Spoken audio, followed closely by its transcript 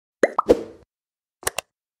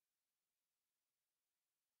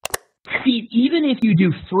See, even if you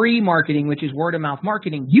do free marketing, which is word of mouth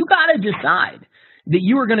marketing, you got to decide that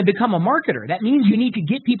you are going to become a marketer. That means you need to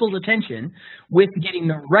get people's attention with getting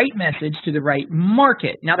the right message to the right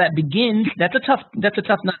market. Now that's a tough nut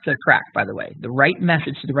to crack, by the way, the right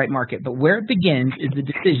message to the right market. But where it begins is the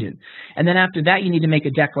decision. And then after that, you need to make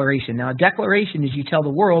a declaration. Now, a declaration is you tell the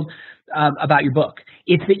world about your book.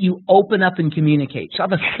 It's that you open up and communicate. So I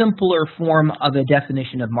have a simpler form of a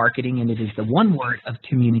definition of marketing, and it is the one word of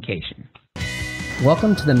communication.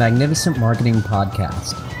 Welcome to the Magnificent Marketing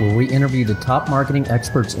Podcast, where we interview the top marketing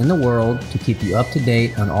experts in the world to keep you up to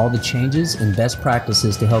date on all the changes and best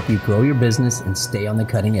practices to help you grow your business and stay on the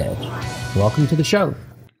cutting edge. Welcome to the show.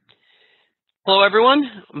 Hello, everyone.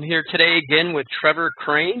 I'm here today again with Trevor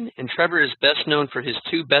Crane, and Trevor is best known for his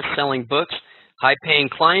two best-selling books, High Paying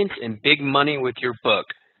Clients and Big Money with Your Book,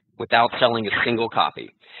 without selling a single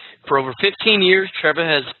copy. For over 15 years, Trevor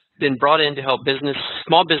has been brought in to help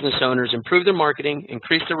small business owners improve their marketing,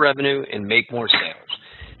 increase their revenue, and make more sales.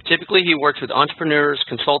 Typically, he works with entrepreneurs,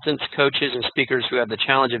 consultants, coaches, and speakers who have the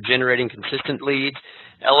challenge of generating consistent leads,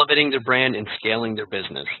 elevating their brand, and scaling their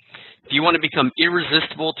business. If you want to become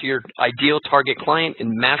irresistible to your ideal target client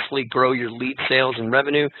and massively grow your lead sales and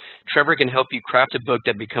revenue, Trevor can help you craft a book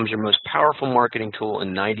that becomes your most powerful marketing tool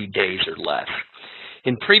in 90 days or less.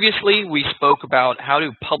 And previously, we spoke about how to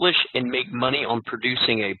publish and make money on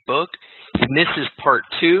producing a book. And this is part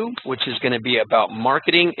 2, which is going to be about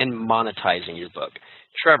marketing and monetizing your book.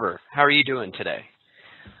 Trevor, how are you doing today?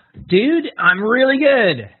 Dude, I'm really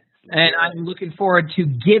good. And I'm looking forward to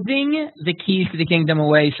giving the keys to the kingdom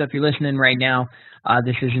away. So if you're listening right now,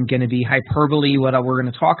 this isn't going to be hyperbole. What we're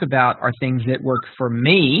going to talk about are things that work for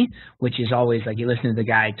me, which is always like you listen to the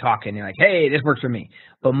guy talking, and you're like, hey, this works for me.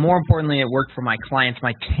 But more importantly, it worked for my clients.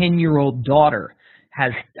 My 10-year-old daughter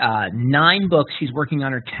has 9 books. She's working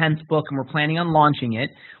on her 10th book, and we're planning on launching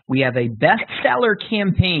it. We have a bestseller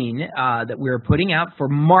campaign that we're putting out for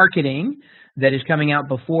marketing that is coming out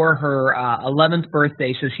before her 11th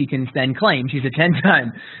birthday, so she can then claim she's a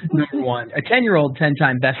 10-year-old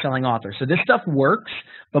 10-time best-selling author. So this stuff works,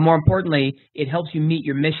 but more importantly, it helps you meet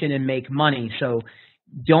your mission and make money. So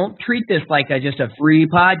don't treat this like just a free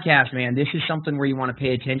podcast, man. This is something where you want to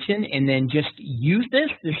pay attention, and then just use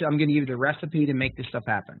this. I'm going to give you the recipe to make this stuff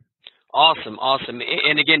happen. Awesome.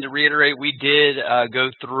 And again, to reiterate, we did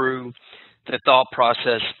go through the thought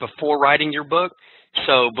process before writing your book.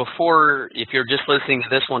 So if you're just listening to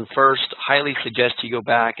this one first, highly suggest you go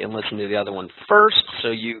back and listen to the other one first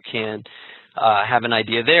so you can have an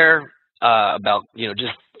idea there about,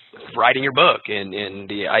 just writing your book and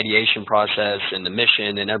the ideation process and the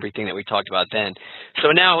mission and everything that we talked about then.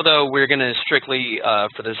 So now, though, we're going to strictly,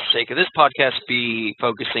 for the sake of this podcast, be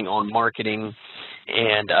focusing on marketing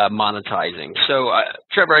and monetizing. So,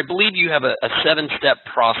 Trevor, I believe you have a 7-step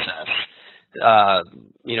process,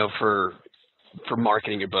 for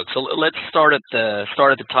marketing your book. So let's start at the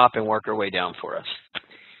top and work our way down for us.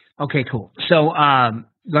 Okay, cool. So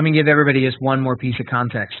let me give everybody just one more piece of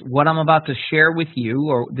context. What I'm about to share with you,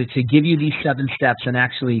 or to give you these 7 steps, and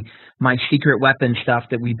actually my secret weapon stuff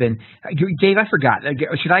that we've been, Dave, I forgot.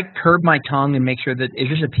 Should I curb my tongue and make sure that, is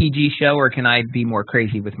this a PG show, or can I be more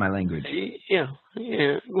crazy with my language? Yeah,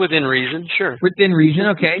 within reason, sure. Within reason,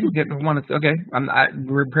 okay. Okay,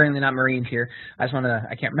 we're apparently not Marines here. I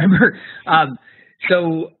can't remember.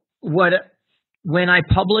 When I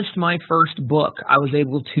published my first book, I was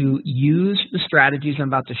able to use the strategies I'm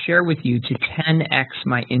about to share with you to 10x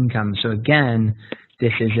my income. So again,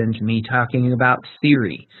 this isn't me talking about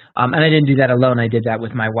theory. And I didn't do that alone. I did that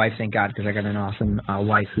with my wife, thank God, because I got an awesome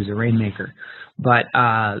wife who's a rainmaker. But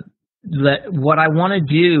what I want to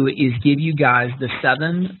do is give you guys the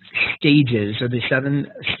 7 stages, or the 7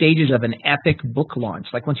 stages of an epic book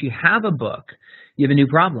launch. Like once you have a book, you have a new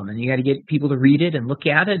problem, and you got to get people to read it and look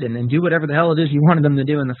at it and then do whatever the hell it is you wanted them to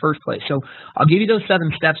do in the first place. So I'll give you those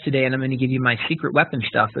 7 steps today, and I'm going to give you my secret weapon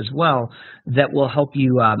stuff as well that will help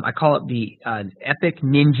you. I call it the Epic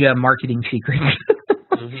Ninja Marketing Secrets.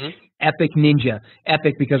 Mm-hmm. Epic Ninja.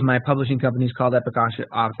 Epic because my publishing company is called Epic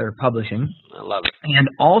Author Publishing. I love it. And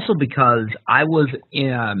also because I was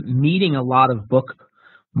meeting a lot of book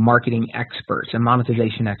marketing experts and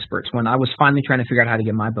monetization experts when I was finally trying to figure out how to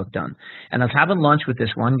get my book done. And I was having lunch with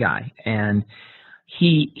this one guy, and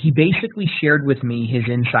he basically shared with me his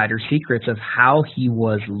insider secrets of how he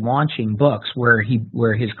was launching books where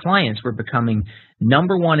his clients were becoming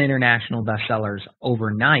 #1 international bestsellers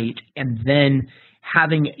overnight, and then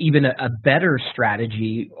having even a better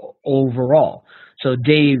strategy overall. So,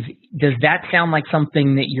 Dave, does that sound like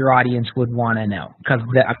something that your audience would want to know? Because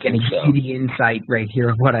I'm going to give you the insight right here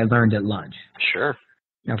of what I learned at lunch. Sure.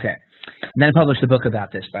 Okay. And then I published a book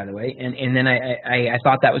about this, by the way, and then I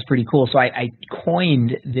thought that was pretty cool. So I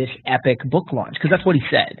coined this epic book launch because that's what he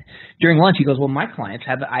said. During lunch, he goes, well, my clients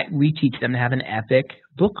we teach them to have an epic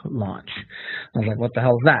book launch. I was like, what the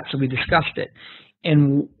hell is that? So we discussed it.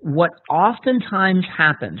 And what oftentimes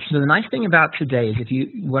happens, so the nice thing about today is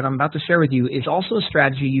what I'm about to share with you is also a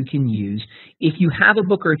strategy you can use if you have a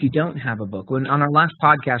book or if you don't have a book. On our last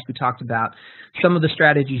podcast, we talked about some of the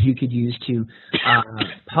strategies you could use to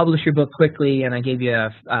publish your book quickly, and I gave you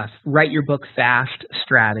a write your book fast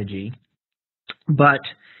strategy. But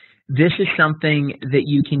this is something that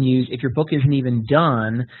you can use if your book isn't even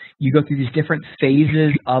done. You go through these different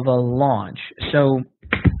phases of a launch. So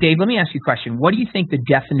Dave, let me ask you a question. What do you think the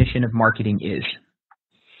definition of marketing is?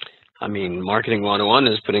 I mean, marketing 101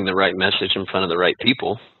 is putting the right message in front of the right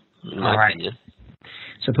people, in my opinion.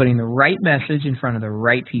 So putting the right message in front of the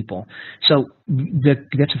right people. So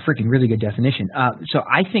that's a freaking really good definition. So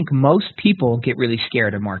I think most people get really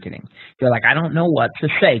scared of marketing. They're like, I don't know what to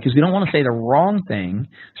say because we don't want to say the wrong thing.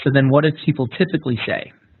 So then what do people typically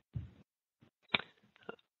say?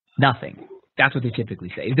 Nothing. That's what they typically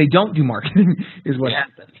say. If they don't do marketing is what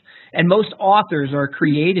happens. And most authors are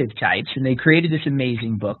creative types, and they created this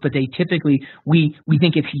amazing book, but they typically, we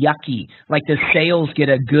think it's yucky. Like the sales get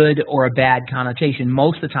a good or a bad connotation.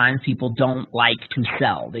 Most of the time, people don't like to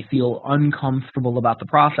sell. They feel uncomfortable about the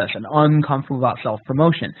process and uncomfortable about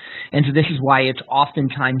self-promotion. And so this is why it's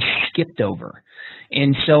oftentimes skipped over.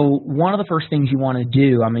 And so one of the first things you want to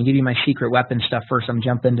do, I'm going to give you my secret weapon stuff first. I'm going to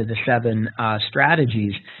jump into the 7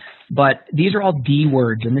 strategies. But these are all D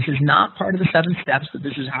words, and this is not part of the 7 steps, but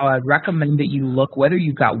this is how I'd recommend that you look, whether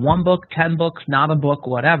you've got 1 book, 10 books, not a book,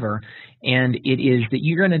 whatever, and it is that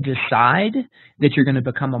you're going to decide that you're going to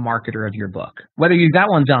become a marketer of your book. Whether you've got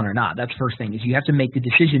one done or not, that's the first thing, is you have to make the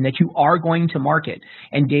decision that you are going to market.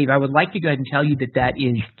 And Dave, I would like to go ahead and tell you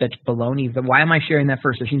that's baloney. But why am I sharing that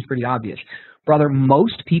first? It seems pretty obvious. Brother,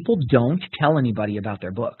 most people don't tell anybody about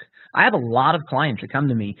their book. I have a lot of clients that come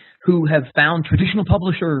to me who have found traditional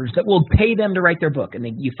publishers that will pay them to write their book, and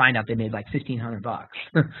you find out they made like $1,500 bucks.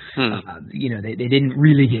 They didn't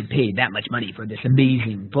really get paid that much money for this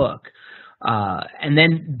amazing book,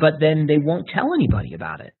 but then they won't tell anybody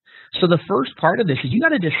about it. So the first part of this is you got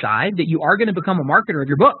to decide that you are going to become a marketer of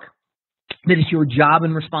your book. That it's your job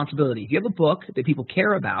and responsibility. If you have a book that people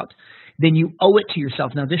care about, then you owe it to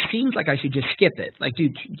yourself. Now, this seems like I should just skip it. Like,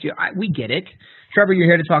 dude, we get it. Trevor, you're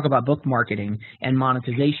here to talk about book marketing and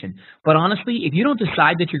monetization. But honestly, if you don't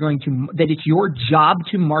decide that that it's your job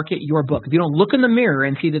to market your book, if you don't look in the mirror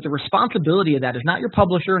and see that the responsibility of that is not your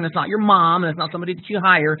publisher and it's not your mom and it's not somebody that you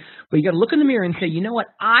hire, but you got to look in the mirror and say, you know what?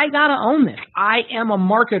 I got to own this. I am a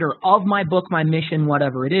marketer of my book, my mission,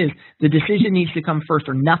 whatever it is. The decision needs to come first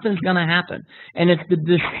or nothing's going to happen. And it's the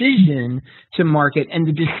decision to market and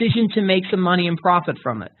the decision to make some money and profit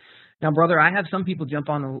from it. Now, brother, I have some people jump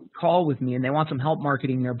on a call with me and they want some help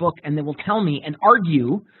marketing their book, and they will tell me and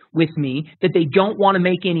argue with me that they don't want to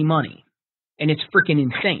make any money. And it's freaking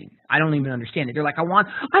insane. I don't even understand it. They're like,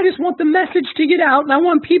 I just want the message to get out and I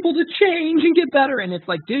want people to change and get better. And it's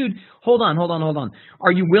like, dude, hold on.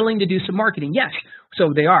 Are you willing to do some marketing? Yes.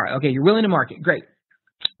 So they are. Okay, you're willing to market. Great.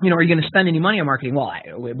 Are you going to spend any money on marketing?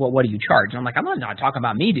 Well, what do you charge? And I'm like, I'm not talking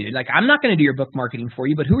about me, dude. Like, I'm not going to do your book marketing for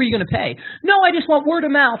you, but who are you going to pay? No, I just want word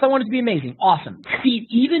of mouth. I want it to be amazing. Awesome. See,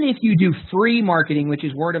 even if you do free marketing, which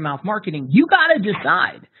is word of mouth marketing, you got to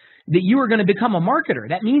decide that you are going to become a marketer.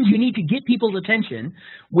 That means you need to get people's attention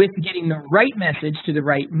with getting the right message to the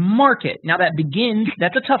right market. Now that's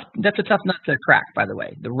a tough nut to crack, by the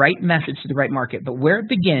way, the right message to the right market. But where it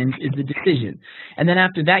begins is the decision. And then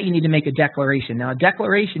after that, you need to make a declaration. Now, a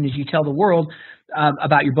declaration is you tell the world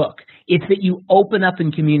about your book. It's that you open up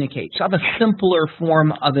and communicate. So I have a simpler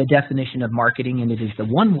form of a definition of marketing, and it is the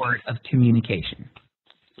one word of communication.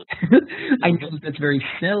 I know that's very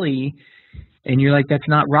silly. And you're like, that's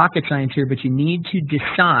not rocket science here, but you need to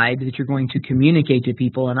decide that you're going to communicate to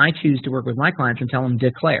people. And I choose to work with my clients and tell them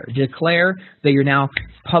declare. Declare that you're now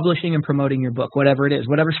publishing and promoting your book, whatever it is,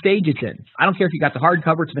 whatever stage it's in. I don't care if you got the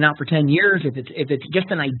hardcover, it's been out for 10 years, if it's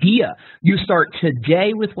just an idea. You start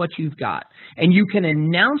today with what you've got. And you can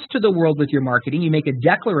announce to the world with your marketing. You make a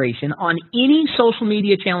declaration on any social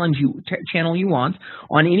media channel you want,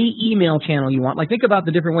 on any email channel you want. Like, think about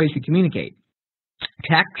the different ways to communicate.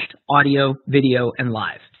 Text, audio, video, and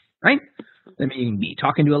live, right? I mean, you can be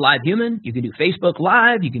talking to a live human. You can do Facebook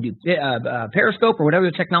Live. You can do Periscope or whatever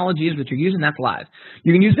the technology is that you're using. That's live.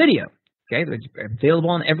 You can use video. Okay, they're available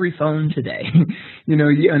on every phone today,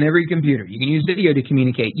 on every computer. You can use video to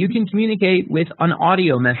communicate. You can communicate with an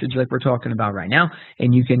audio message like we're talking about right now,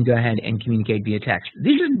 and you can go ahead and communicate via text.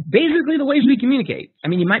 These are basically the ways we communicate. I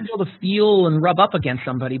mean, you might be able to feel and rub up against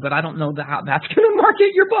somebody, but I don't know how that's going to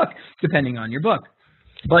market your book, depending on your book.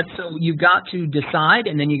 But so you've got to decide,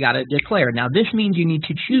 and then you got to declare. Now, this means you need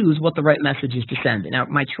to choose what the right message is to send. Now,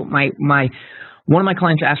 one of my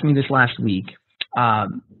clients asked me this last week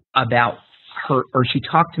about her, or she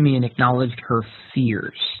talked to me and acknowledged her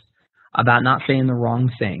fears about not saying the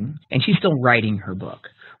wrong thing. And she's still writing her book,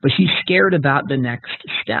 but she's scared about the next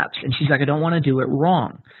steps. And she's like, I don't want to do it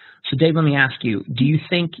wrong. So Dave, let me ask you, do you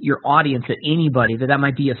think your audience, that anybody, that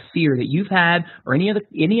might be a fear that you've had, or any of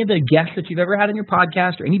the guests that you've ever had on your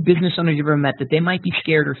podcast, or any business owners you've ever met, that they might be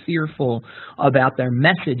scared or fearful about their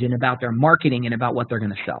message and about their marketing and about what they're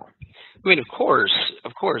going to sell? I mean, of course.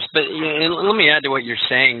 But and let me add to what you're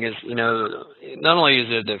saying is, not only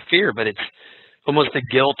is it the fear, but it's almost the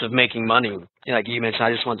guilt of making money. Like you mentioned,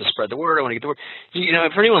 I just want to spread the word. I want to get the word.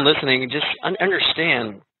 For anyone listening, just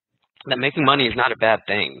understand that making money is not a bad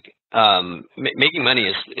thing. Making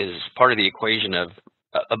money is part of the equation of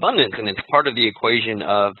abundance, and it's part of the equation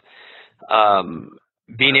of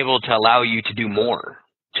being able to allow you to do more,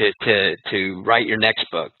 to write your next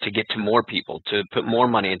book, to get to more people, to put more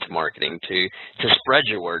money into marketing, to spread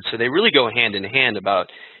your word. So they really go hand in hand about,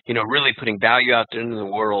 really putting value out there into the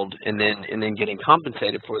world, and then getting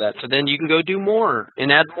compensated for that. So then you can go do more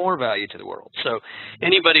and add more value to the world. So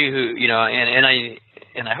anybody who,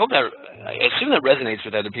 and I hope that, I assume that resonates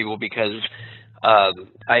with other people, because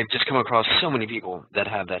I've just come across so many people that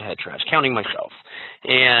have that head trash, counting myself.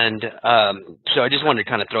 And so I just wanted to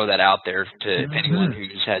kind of throw that out there to anyone who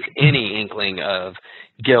has any inkling of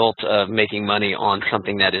guilt of making money on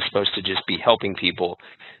something that is supposed to just be helping people.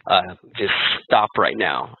 Just stop right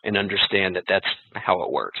now and understand that that's how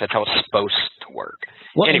it works. That's how it's supposed to work.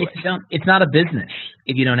 Well, anyway, it's not a business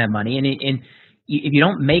if you don't have money. And if you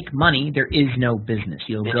don't make money, there is no business.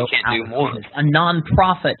 You'll go out of business. A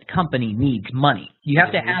nonprofit company needs money. You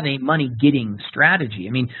have to have a money-getting strategy.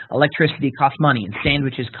 I mean, electricity costs money, and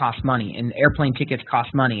sandwiches cost money, and airplane tickets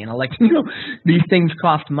cost money, and these things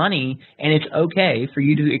cost money, and it's okay for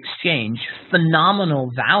you to exchange phenomenal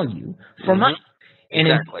value for money. And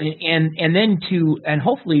exactly. and then and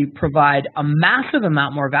hopefully provide a massive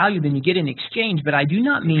amount more value than you get in exchange. But I do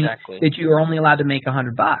not mean that you are only allowed to make $100,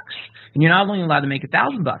 and you're not only allowed to make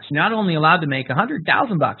 $1,000. You're not only allowed to make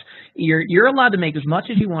 $100,000. You're allowed to make as much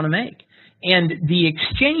as you want to make. And the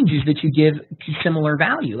exchange is that you give similar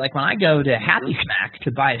value. Like when I go to Happy Smack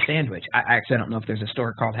to buy a sandwich, I don't know if there's a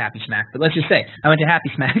store called Happy Smack, but let's just say I went to Happy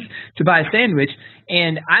Smack to buy a sandwich,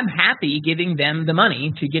 and I'm happy giving them the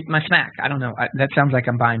money to get my snack. I don't know. That sounds like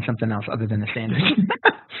I'm buying something else other than a sandwich.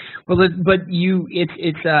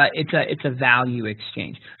 It's a value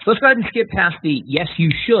exchange. So let's go ahead and skip past the yes, you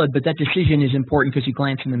should, but that decision is important because you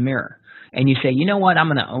glance in the mirror. And you say, you know what, I'm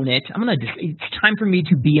going to own it. It's time for me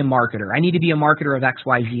to be a marketer. I need to be a marketer of X,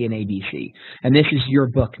 Y, Z, and ABC. And this is your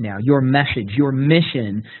book now. Your message, your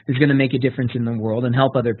mission is going to make a difference in the world and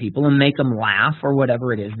help other people and make them laugh or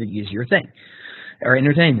whatever it is that is your thing, or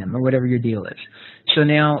entertain them, or whatever your deal is. So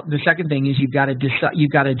now the second thing is you've got to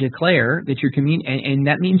declare that you're and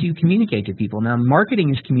that means you communicate to people. Now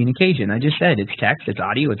marketing is communication. I just said it's text, it's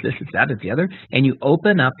audio, it's this, it's that, it's the other, and you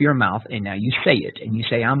open up your mouth and now you say it, and you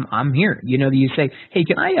say I'm here. You say, hey,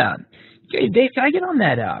 Dave, can I get on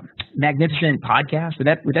that magnificent podcast?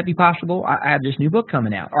 Would that be possible? I have this new book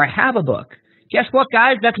coming out, or I have a book. Guess what,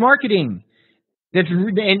 guys? That's marketing.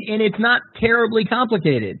 And it's not terribly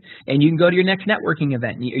complicated. And you can go to your next networking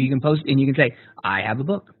event, and you can post, and you can say, I have a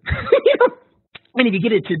book. And if you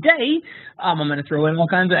get it today, I'm going to throw in all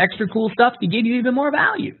kinds of extra cool stuff to give you even more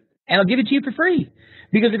value. And I'll give it to you for free.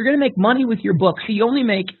 Because if you're going to make money with your book, you only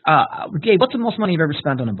make, Dave, what's the most money you've ever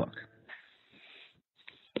spent on a book?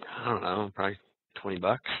 I don't know, probably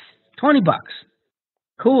 $20. $20.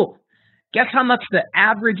 Cool. Guess how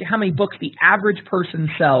many books the average person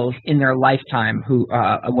sells in their lifetime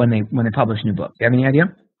when they publish a new book? Do you have any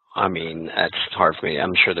idea? I mean, that's hard for me.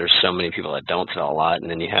 I'm sure there's so many people that don't sell a lot, and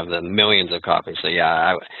then you have the millions of copies. So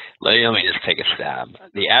yeah, let me just take a stab.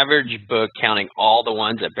 The average book, counting all the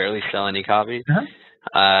ones that barely sell any copies,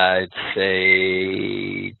 I'd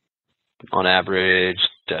say on average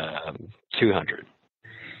 200.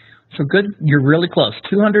 So good, you're really close.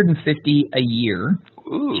 250 a year.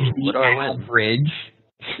 Ooh, is the average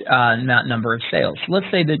number of sales. So let's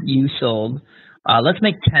say that you sold Let's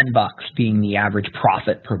make $10 being the average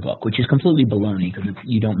profit per book, which is completely baloney because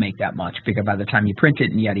you don't make that much because by the time you print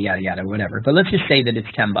it and yada, yada, yada, whatever. But let's just say that it's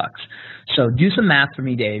 $10. So do some math for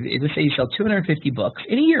me, Dave. Let's say you sell 250 books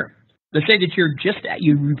in a year. Let's say that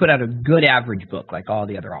you put out a good average book like all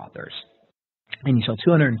the other authors. And you sell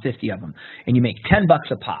 250 of them, and you make $10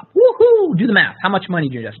 a pop. Woohoo! Do the math. How much money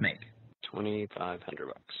did you just make? $2,500.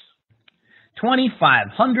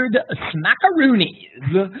 2,500 smackaroonies.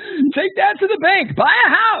 Take that to the bank. Buy a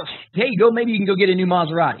house. Hey, maybe you can go get a new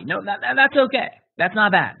Maserati. No, that's okay. That's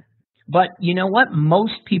not bad. But you know what?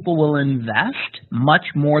 Most people will invest much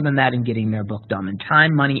more than that in getting their book done in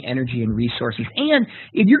time, money, energy, and resources. And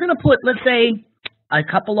if you're going to put, let's say, a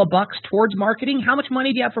couple of bucks towards marketing, how much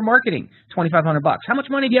money do you have for marketing? $2,500. How much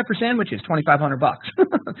money do you have for sandwiches? $2,500.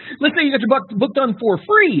 Let's say you got your book done for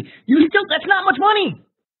free. That's not much money.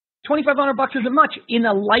 $2,500 isn't much. In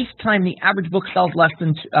a lifetime, the average book sells less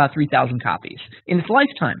than 3,000 copies in its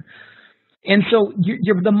lifetime. And so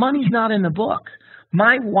the money's not in the book.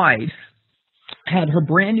 My wife had her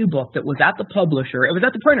brand new book that was at the publisher. It was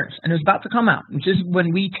at the printers, and it was about to come out. This is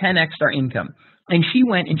when we 10x'd our income. And she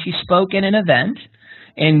went and she spoke at an event.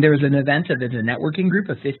 And there was an event of a networking group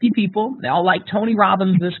of 50 people. They all like Tony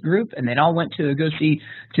Robbins, this group, and they all went to go see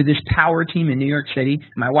to this power team in New York City.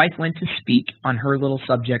 My wife went to speak on her little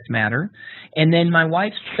subject matter. And then my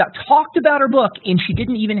wife talked about her book, and she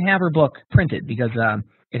didn't even have her book printed because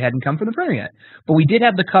it hadn't come from the printer yet. But we did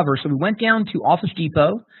have the cover, so we went down to Office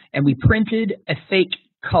Depot, and we printed a fake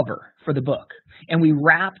cover for the book. And we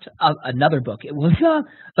wrapped another book. It was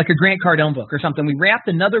like a Grant Cardone book or something. We wrapped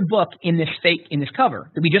another book in this cover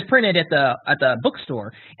that we just printed at the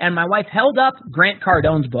bookstore. And my wife held up Grant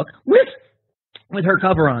Cardone's book with her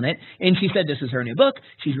cover on it, and she said this is her new book.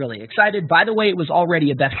 She's really excited. By the way, it was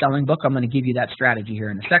already a best-selling book. I'm going to give you that strategy here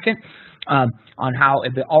in a second on how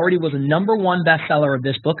it already was a #1 bestseller of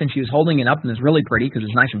this book, and she was holding it up, and it's really pretty because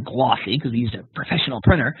it's nice and glossy because we used a professional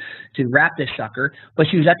printer to wrap this sucker. But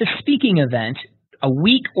she was at the speaking event a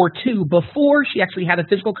week or two before she actually had a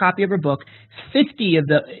physical copy of her book.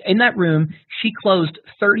 In that room, she closed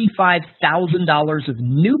 $35,000 of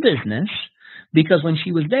new business. Because when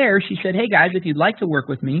she was there, she said, hey, guys, if you'd like to work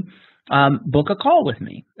with me, book a call with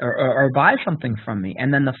me or buy something from me.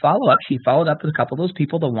 And then the follow-up, she followed up with a couple of those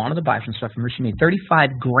people that wanted to buy some stuff from her. She made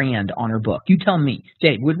 $35,000 on her book. You tell me,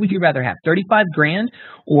 Dave, what would you rather have, $35,000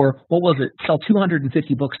 or what was it, sell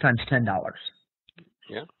 250 books times $10?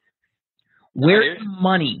 Yeah. Where's the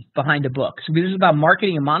money behind a book? So this is about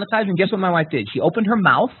marketing and monetizing. Guess what my wife did? She opened her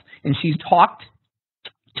mouth and she talked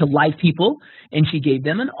to live people, and she gave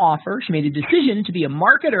them an offer. She made a decision to be a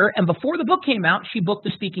marketer, and before the book came out, she booked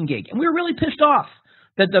a speaking gig. And we were really pissed off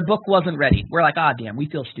that the book wasn't ready. We're like, damn, we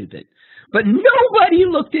feel stupid. But nobody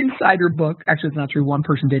looked inside her book. Actually, it's not true. One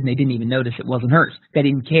person did, and they didn't even notice it wasn't hers. They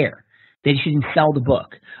didn't care. She didn't sell the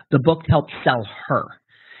book. The book helped sell her.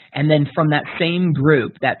 And then from that same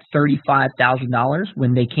group, that $35,000,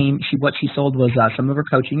 when they came, what she sold was some of her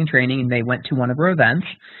coaching and training, and they went to one of her events.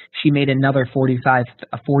 She made another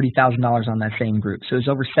 $40,000 on that same group. So it was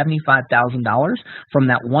over $75,000 from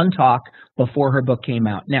that one talk before her book came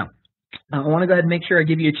out. Now, I want to go ahead and make sure I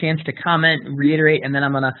give you a chance to comment, reiterate, and then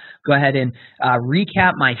I'm going to go ahead and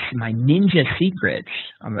recap my ninja secrets.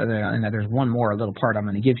 And there's one more little part I'm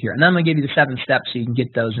going to give here. And then I'm going to give you the 7 steps so you can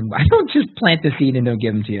get those. And I don't just plant the seed and don't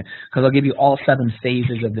give them to you, because I'll give you all 7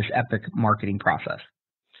 phases of this epic marketing process.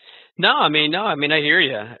 No, I mean, I hear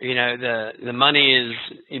you. You know, the money is,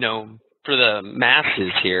 for the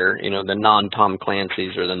masses here, the non-Tom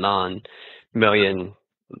Clancy's or the non-million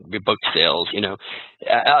book sales,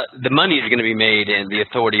 the money is going to be made in the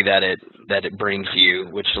authority that it brings you,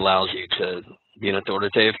 which allows you to be an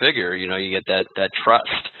authoritative figure. You get that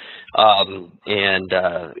trust, and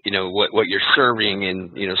what you're serving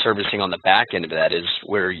and servicing on the back end of that is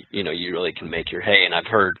where you really can make your hay. And I've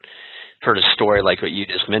heard a story like what you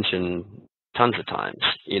just mentioned tons of times.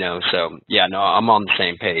 So yeah, no, I'm on the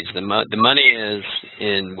same page. The money is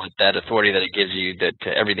in what that authority that it gives you, that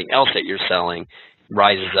to everything else that you're selling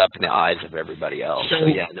rises up in the eyes of everybody else. So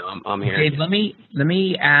yeah, no, I'm here. Dave, let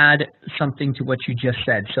me add something to what you just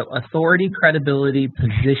said. So authority, credibility,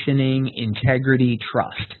 positioning, integrity,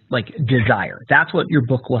 trust, like desire. That's what your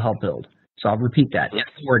book will help build. So I'll repeat that.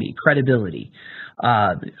 Authority, credibility,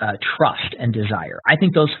 trust, and desire. I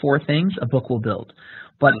think those 4 things a book will build.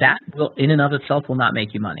 But that will, in and of itself, will not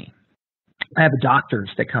make you money. I have doctors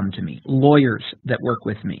that come to me, lawyers that work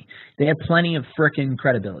with me. They have plenty of frickin'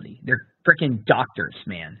 credibility. They're frickin' doctors,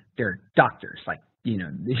 man. They're doctors,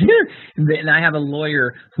 and I have a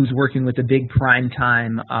lawyer who's working with a big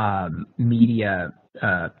primetime media.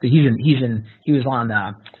 He was on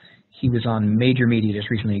He was on major media just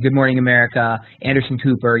recently. Good Morning America, Anderson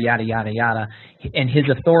Cooper, yada, yada, yada. And his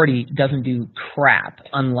authority doesn't do crap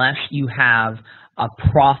unless you have a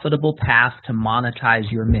profitable path to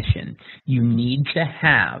monetize your mission. You need to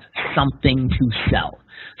have something to sell.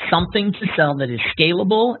 Something to sell that is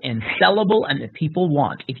scalable and sellable and that people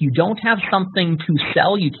want. If you don't have something to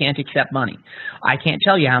sell, you can't accept money. I can't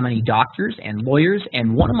tell you how many doctors and lawyers,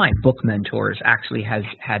 and one of my book mentors actually has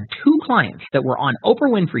had 2 clients that were on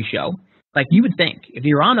Oprah Winfrey show. Like you would think, if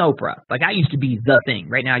you're on Oprah, like I used to be the thing.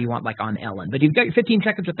 Right now you want like on Ellen. But if you've got your 15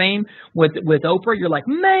 seconds of fame with Oprah, you're like,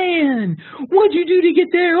 man, what'd you do to get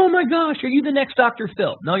there? Oh my gosh, are you the next Dr.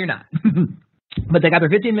 Phil? No, you're not. But they got their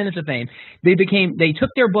 15 minutes of fame. They took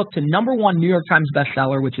their book to #1 New York Times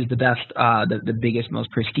bestseller, which is the best, the biggest, most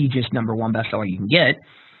prestigious #1 bestseller you can get.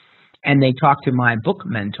 And they talked to my book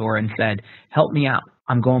mentor and said, help me out.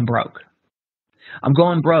 I'm going broke. I'm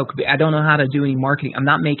going broke. I don't know how to do any marketing. I'm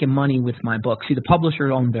not making money with my book. See, the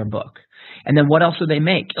publisher owned their book. And then what else do they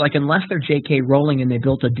make? Like, unless they're J.K. Rowling and they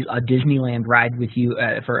built a Disneyland ride with you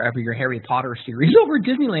for your Harry Potter series over at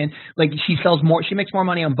Disneyland, like she sells more, she makes more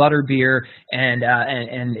money on butterbeer and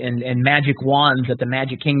magic wands at the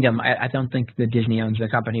Magic Kingdom. I don't think that Disney owns the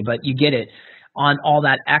company, but you get it. On all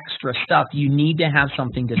that extra stuff, you need to have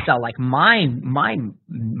something to sell. Like my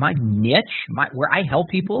niche, where I help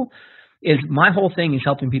people, is my whole thing is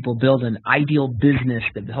helping people build an ideal business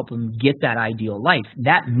that help them get that ideal life.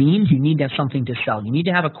 That means you need to have something to sell. You need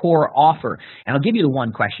to have a core offer. And I'll give you the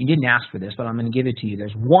one question. You didn't ask for this, but I'm going to give it to you.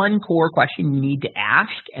 There's one core question you need to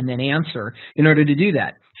ask and then answer in order to do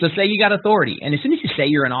that. So say you got authority, and as soon as you say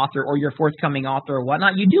you're an author or you're a forthcoming author or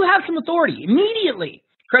whatnot, you do have some authority immediately.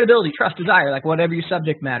 Credibility, trust, desire, like whatever your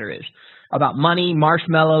subject matter is. About money,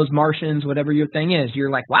 marshmallows, Martians, whatever your thing is. You're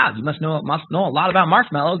like, wow, you must know a lot about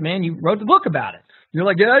marshmallows, man. You wrote the book about it. You're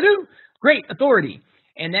like, yeah, I do. Great, authority.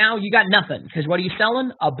 And now you got nothing, because what are you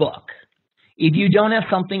selling? A book. If you don't have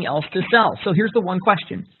something else to sell. So here's the one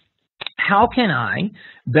question. How can I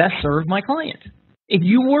best serve my client? If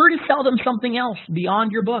you were to sell them something else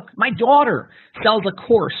beyond your book, my daughter sells a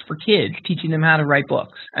course for kids teaching them how to write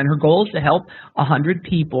books. And her goal is to help 100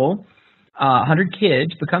 people, 100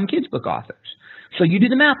 kids become kids book authors. So you do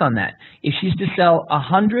the math on that. If she's to sell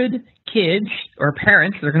 100 kids or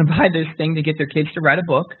parents that are going to buy this thing to get their kids to write a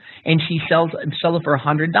book, and she sell it for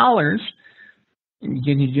 $100,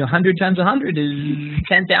 100 times 100 is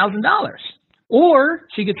 $10,000. Or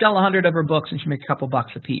she could sell 100 of her books and she make a couple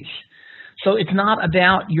bucks a piece. So it's not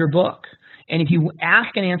about your book. And if you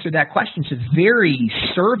ask and answer that question, it's a very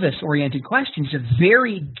service-oriented question. It's a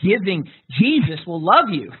very giving. Jesus will love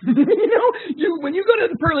you. When you go to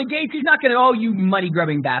the pearly gates, he's not going to, oh, you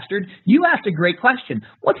money-grubbing bastard. You asked a great question.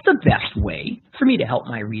 What's the best way for me to help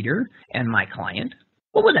my reader and my client?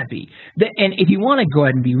 What would that be? And if you want to go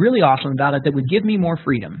ahead and be really awesome about it, that would give me more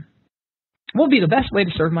freedom. What would be the best way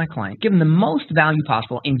to serve my client? Give them the most value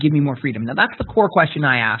possible and give me more freedom. Now, that's the core question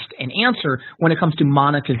I ask and answer when it comes to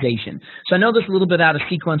monetization. So I know this is a little bit out of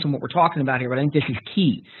sequence in what we're talking about here, but I think this is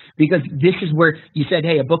key because this is where you said,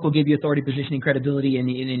 hey, a book will give you authority, positioning, credibility, and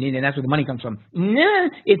that's where the money comes from. Nah,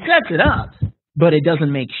 it sets it up, but it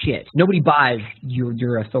doesn't make shit. Nobody buys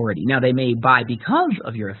your authority. Now, they may buy because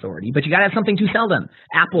of your authority, but you got to have something to sell them.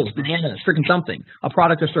 Apples, bananas, freaking something. A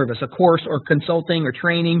product or service, a course or consulting or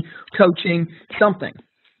training, coaching, something.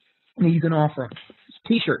 And you can offer them.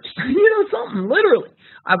 T-shirts, something, literally.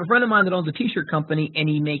 I have a friend of mine that owns a T-shirt company, and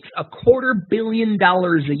he makes $250 million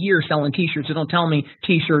a year selling T-shirts. So don't tell me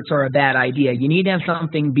T-shirts are a bad idea. You need to have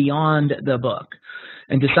something beyond the book.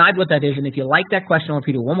 And decide what that is. And if you like that question, I'll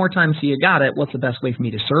repeat it one more time so you got it. What's the best way for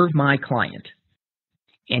me to serve my client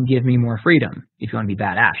and give me more freedom if you want to be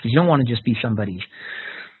badass? Because you don't want to just be somebody's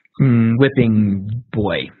whipping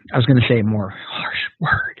boy. I was going to say a more harsh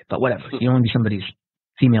word, but whatever. You don't want to be somebody's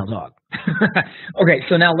female dog. Okay,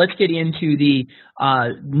 so now let's get into the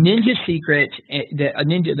ninja secret,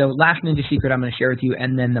 the last ninja secret I'm going to share with you,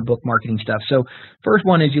 and then the book marketing stuff. So first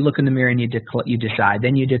one is you look in the mirror and you decide,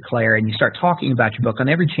 then you declare, and you start talking about your book on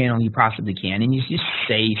every channel you possibly can, and you just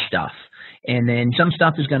say stuff. And then some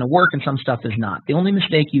stuff is going to work and some stuff is not. The only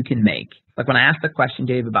mistake you can make, like when I asked the question,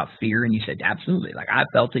 Dave, about fear, and you said, absolutely, like I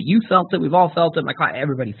felt it, you felt it, we've all felt it, my client,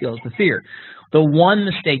 everybody feels the fear. The one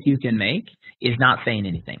mistake you can make is not saying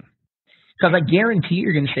anything. Because I guarantee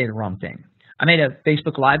you're going to say the wrong thing. I made a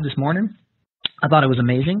Facebook Live this morning. I thought it was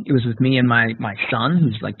amazing. It was with me and my son,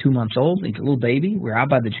 who's like 2 months old. He's a little baby. We were out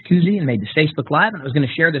by the jacuzzi and made this Facebook Live. And I was going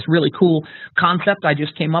to share this really cool concept I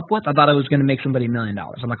just came up with. I thought I was going to make somebody $1 million.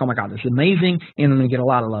 I'm like, oh my God, this is amazing. And I'm going to get a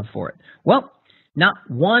lot of love for it. Well, not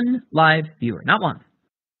one live viewer. Not one.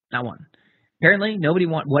 Not one. Apparently, nobody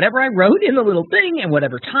whatever I wrote in the little thing and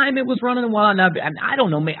whatever time it was running and whatnot. And I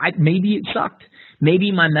don't know. Maybe it sucked.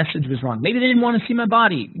 Maybe my message was wrong. Maybe they didn't want to see my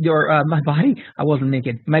body or my body. I wasn't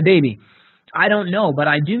naked. My baby. I don't know, but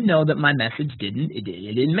I do know that my message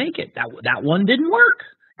didn't make it. That one didn't work.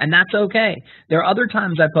 And that's okay. There are other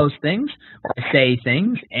times I post things or I say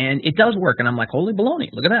things and it does work. And I'm like, holy baloney,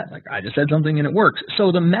 look at that. Like I just said something and it works.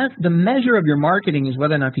 So the measure of your marketing is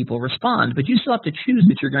whether or not people respond, but you still have to choose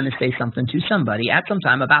that you're going to say something to somebody at some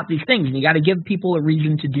time about these things. And you got to give people a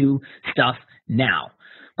reason to do stuff now.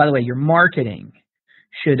 By the way, your marketing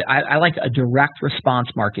I like a direct response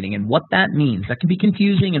marketing, and what that means. That can be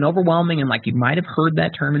confusing and overwhelming, and like you might have heard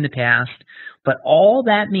that term in the past, but all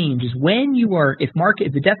that means is when you are, if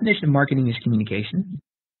the definition of marketing is communication,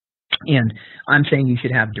 and I'm saying you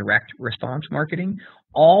should have direct response marketing,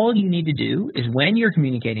 all you need to do is when you're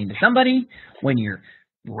communicating to somebody, when you're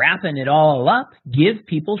wrapping it all up, give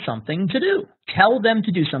people something to do. Tell them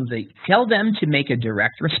to do something. Tell them to make a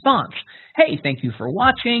direct response. Hey, thank you for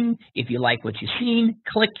watching. If you like what you've seen,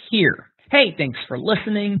 click here. Hey, thanks for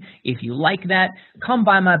listening. If you like that, come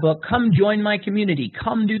buy my book. Come join my community.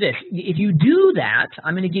 Come do this. If you do that,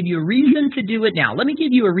 I'm going to give you a reason to do it now. Let me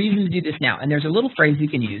give you a reason to do this now. And there's a little phrase you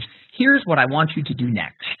can use. Here's what I want you to do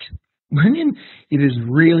next. It is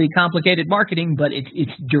really complicated marketing, but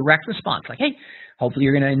it's direct response. Like, hey, hopefully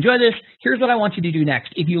you're going to enjoy this. Here's what I want you to do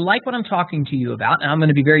next. If you like what I'm talking to you about, and I'm going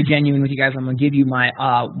to be very genuine with you guys, I'm going to give you my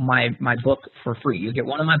book for free. You'll get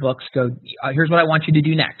one of my books. Here's what I want you to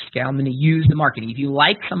do next. Okay, I'm going to use the marketing. If you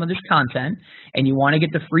like some of this content and you want to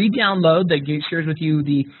get the free download that shares with you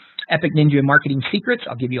the Epic Ninja Marketing Secrets,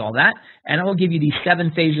 I'll give you all that. And I will give you the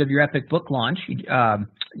 7 phases of your Epic book launch.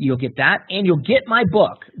 You'll get that. And you'll get my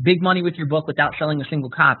book, Big Money with Your Book Without Selling a Single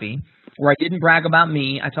Copy, where I didn't brag about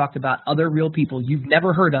me. I talked about other real people you've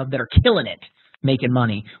never heard of that are killing it, making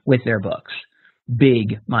money with their books.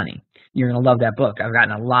 Big money. You're going to love that book. I've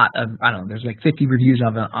gotten a lot of, there's like 50 reviews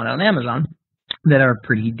of it on Amazon that are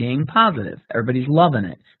pretty dang positive. Everybody's loving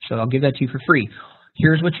it. So I'll give that to you for free.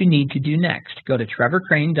 Here's what you need to do next. Go to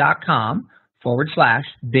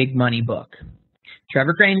trevorcrane.com/big money book.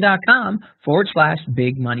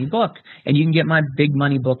 trevorcrane.com/big money book. And you can get my big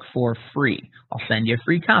money book for free. I'll send you a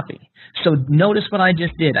free copy. So notice what I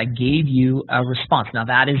just did. I gave you a response. Now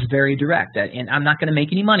that is very direct, and I'm not going to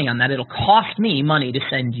make any money on that. It'll cost me money to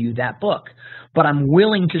send you that book. But I'm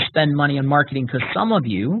willing to spend money on marketing because some of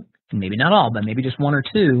you, maybe not all, but maybe just 1 or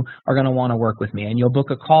 2 are going to want to work with me, and you'll book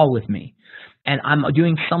a call with me. And I'm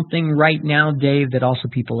doing something right now, Dave, that also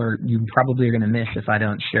you probably are going to miss if I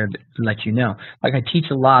don't let you know. Like I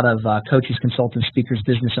teach a lot of coaches, consultants, speakers,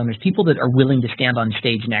 business owners, people that are willing to stand on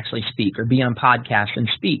stage and actually speak or be on podcasts and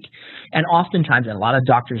speak. And oftentimes, and a lot of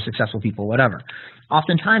doctors, successful people, whatever,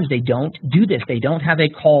 oftentimes they don't do this. They don't have a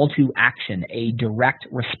call to action, a direct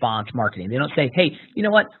response marketing. They don't say, hey, you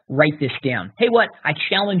know what, write this down. Hey, what, I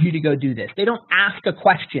challenge you to go do this. They don't ask a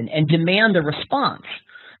question and demand a response.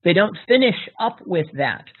 They don't finish up with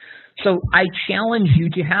that. So I challenge you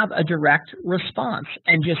to have a direct response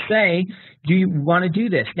and just say, do you want to do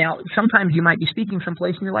this? Now, sometimes you might be speaking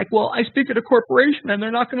someplace and you're like, well, I speak at a corporation and they're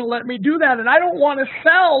not going to let me do that and I don't want to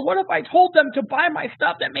sell. What if I told them to buy my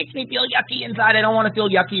stuff? That makes me feel yucky inside. I don't want to feel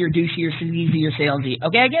yucky or douchey or sleazy or salesy.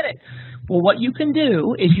 Okay, I get it. Well, what you can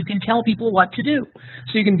do is you can tell people what to do.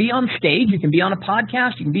 So you can be on stage, you can be on a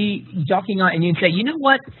podcast, you can be talking on, and you can say, you know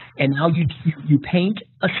what? And now you paint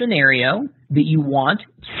a scenario that you want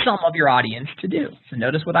some of your audience to do. So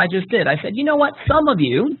notice what I just did. I said, you know what? Some of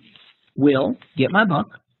you will get my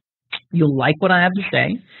book. You'll like what I have to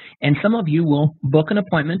say, and some of you will book an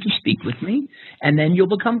appointment to speak with me, and then you'll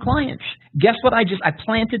become clients. Guess what? I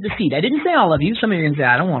planted the seed. I didn't say all of you. Some of you are going to say,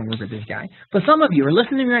 I don't want to work with this guy. But some of you are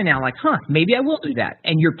listening to me right now like, maybe I will do that.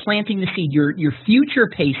 And you're planting the seed. You're future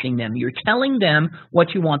pacing them. You're telling them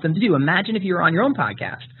what you want them to do. Imagine if you were on your own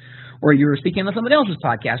podcast, or you were speaking on somebody else's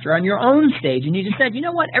podcast, or on your own stage, and you just said, you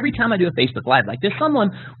know what, every time I do a Facebook Live like this, someone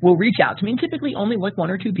will reach out to me, and typically only like 1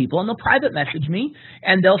 or 2 people, and they'll private message me,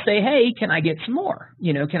 and they'll say, hey, can I get some more?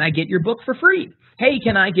 Can I get your book for free? Hey,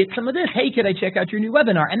 can I get some of this? Hey, could I check out your new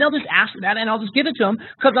webinar? And they'll just ask for that, and I'll just give it to them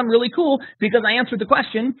because I'm really cool, because I answered the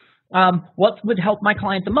question, what would help my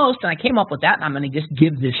client the most? And I came up with that, and I'm going to just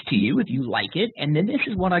give this to you if you like it. And then this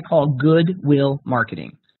is what I call goodwill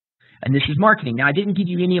marketing. And this is marketing. Now, I didn't give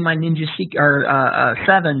you any of my Ninja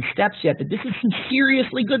 7 steps yet, but this is some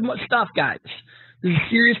seriously good stuff, guys. This is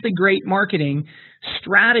seriously great marketing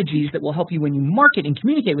strategies that will help you when you market and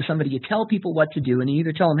communicate with somebody. You tell people what to do, and you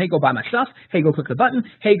either tell them, hey, go buy my stuff, hey, go click the button,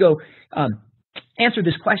 hey, go answer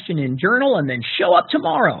this question in journal and then show up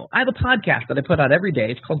tomorrow. I have a podcast that I put out every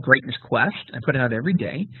day. It's called Greatness Quest. I put it out every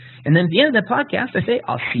day. And then at the end of that podcast, I say,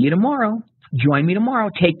 I'll see you tomorrow. Join me tomorrow.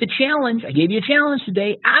 Take the challenge. I gave you a challenge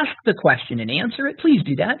today. Ask the question and answer it. Please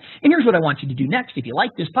do that. And here's what I want you to do next. If you like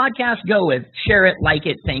this podcast, go with share it, like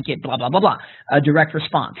it, thank it, blah, blah, blah, blah. A direct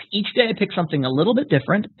response. Each day I pick something a little bit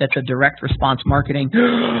different. That's a direct response marketing.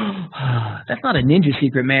 That's not a ninja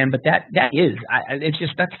secret, man, but that is. It's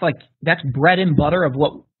just, that's bread and butter of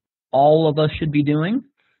what all of us should be doing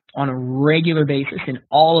on a regular basis in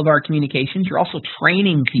all of our communications. You're also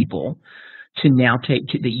training people to now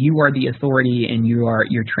that you are the authority and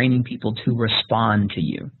you're training people to respond to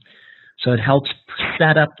you. So it helps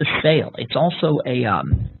set up the sale. It's also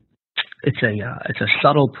it's a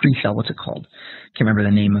subtle pre-sale. What's it called? Can't remember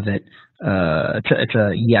the name of it. It's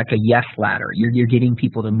a yes ladder. You're getting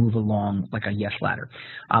people to move along like a yes ladder.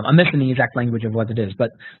 I'm missing the exact language of what it is, but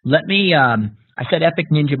let me. I said epic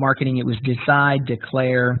ninja marketing. It was decide,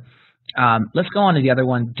 declare. Let's go on to the other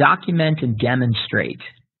one. Document and demonstrate.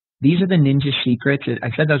 These are the ninja secrets.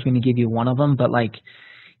 I said I was going to give you one of them, but like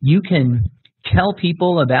you can tell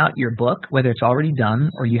people about your book, whether it's already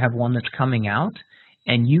done or you have one that's coming out,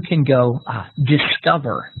 and you can go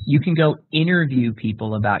discover. You can go interview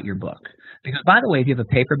people about your book. Because by the way, if you have a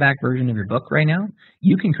paperback version of your book right now,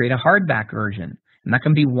 you can create a hardback version. And that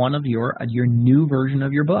can be one of your new version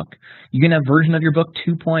of your book. You can have version of your book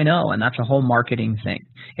 2.0, and that's a whole marketing thing.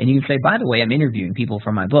 And you can say, by the way, I'm interviewing people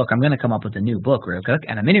for my book. I'm going to come up with a new book real quick,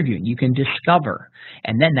 and I'm interviewing. You can discover,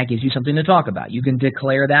 and then that gives you something to talk about. You can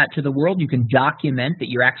declare that to the world. You can document that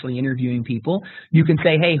you're actually interviewing people. You can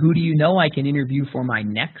say, hey, who do you know I can interview for my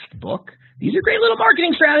next book? These are great little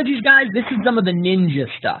marketing strategies, guys. This is some of the ninja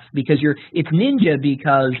stuff because it's ninja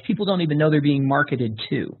because people don't even know they're being marketed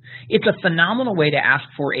to. It's a phenomenal way to ask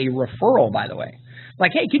for a referral, by the way.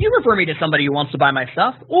 Like, hey, could you refer me to somebody who wants to buy my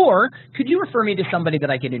stuff? Or could you refer me to somebody that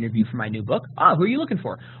I can interview for my new book? Who are you looking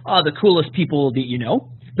for? The coolest people that you know.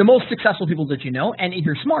 The most successful people that you know, and if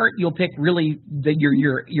you're smart, you'll pick really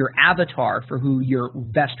your avatar for who your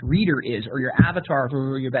best reader is, or your avatar for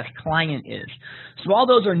who your best client is. So all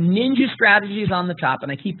those are ninja strategies on the top, and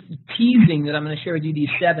I keep teasing that I'm going to share with you these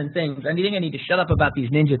 7 things. I think I need to shut up about these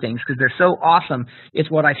ninja things because they're so awesome. It's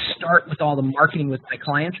what I start with all the marketing with my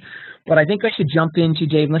clients. But I think I should jump into,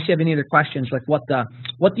 Dave, unless you have any other questions, like what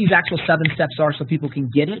these actual 7 steps are so people can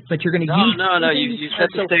get it. But you're going to use No, you set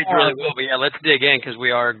the stage really well. But yeah, let's dig in because we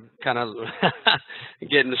are kind of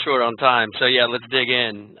getting short on time. So yeah, let's dig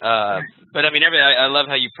in. But I mean, I love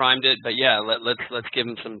how you primed it. But yeah, let's give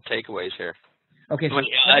them some takeaways here. Okay. So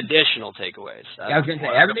additional takeaways. I was going to say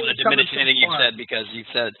everything. I don't want to diminish anything you've said because you've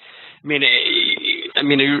said. I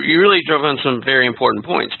mean, you really drove on some very important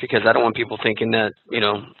points because I don't want people thinking that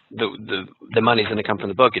the money's going to come from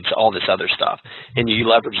the book. It's all this other stuff, and you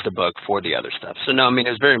leverage the book for the other stuff. So no, I mean,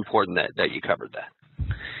 it's very important that you covered that.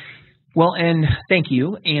 Well, and thank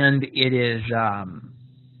you. And it is,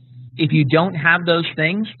 if you don't have those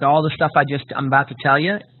things, all the stuff I'm about to tell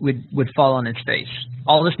you would fall on its face.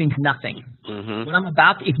 All this means nothing. Mm-hmm.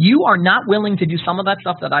 If you are not willing to do some of that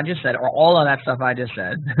stuff that I just said, or all of that stuff I just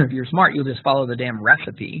said, if you're smart, you'll just follow the damn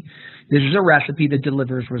recipe. This is a recipe that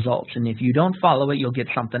delivers results. And if you don't follow it, you'll get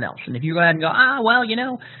something else. And if you go ahead and go, I don't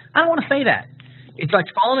want to say that. It's like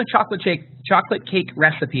following a chocolate cake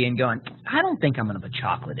recipe and going, I don't think I'm going to put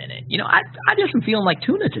chocolate in it. I just am feeling like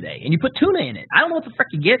tuna today. And you put tuna in it. I don't know what the frick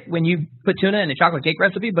you get when you put tuna in a chocolate cake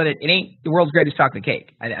recipe, but it ain't the world's greatest chocolate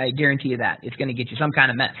cake. I guarantee you that. It's going to get you some kind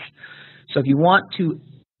of mess. So if you want to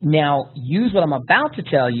now use what I'm about to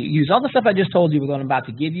tell you, use all the stuff I just told you with what I'm about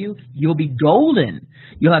to give you, you'll be golden.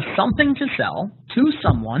 You'll have something to sell to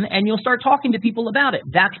someone, and you'll start talking to people about it.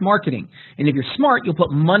 That's marketing. And if you're smart, you'll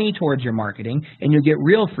put money towards your marketing, and you'll get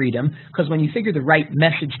real freedom, because when you figure the right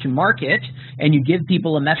message to market, and you give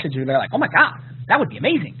people a message where they're like, oh my God, that would be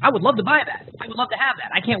amazing. I would love to buy that. I would love to have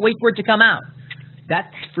that. I can't wait for it to come out.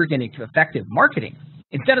 That's freaking effective marketing.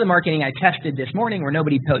 Instead of the marketing I tested this morning where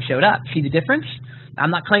nobody showed up. See the difference?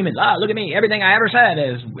 I'm not claiming, look at me, everything I ever said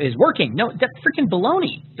is working. No, that's freaking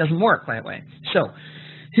baloney. It doesn't work that way. So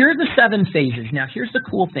here are the 7 phases. Now, here's the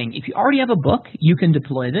cool thing. If you already have a book, you can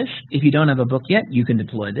deploy this. If you don't have a book yet, you can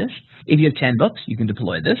deploy this. If you have 10 books, you can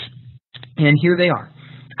deploy this. And here they are.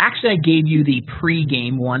 Actually, I gave you the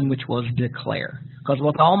pre-game one, which was declare. Because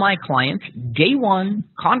with all my clients, day 1,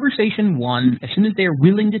 conversation 1, as soon as they're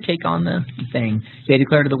willing to take on the thing, they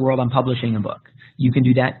declare to the world, I'm publishing a book. You can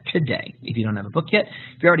do that today. If you don't have a book yet,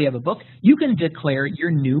 if you already have a book, you can declare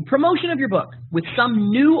your new promotion of your book with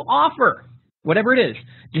some new offer. Whatever it is.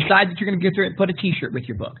 Decide that you're going to get through it and put a t-shirt with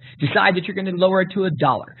your book. Decide that you're going to lower it to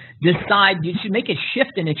 $1. Decide you should make a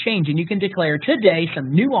shift and a change, and you can declare today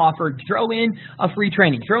some new offer, throw in a free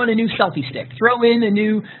training, throw in a new selfie stick, throw in a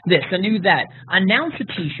new this, a new that. Announce a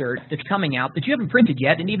t-shirt that's coming out that you haven't printed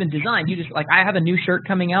yet and even designed. You just, like, I have a new shirt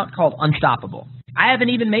coming out called Unstoppable. I haven't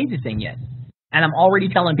even made the thing yet. And I'm already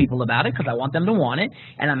telling people about it because I want them to want it.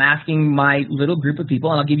 And I'm asking my little group of people,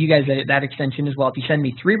 and I'll give you guys that extension as well. If you send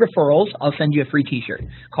me 3 referrals, I'll send you a free t-shirt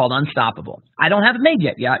called Unstoppable. I don't have it made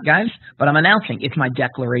yet, guys, but I'm announcing it's my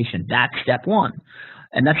declaration. That's step 1.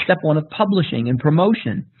 And that's step 1 of publishing and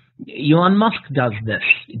promotion. Elon Musk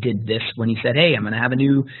did this when he said, hey, I'm going to have a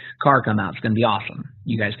new car come out. It's going to be awesome.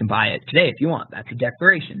 You guys can buy it today if you want. That's a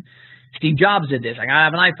declaration. Steve Jobs did this. I gotta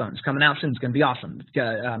have an iPhone. It's coming out soon. It's going to be awesome.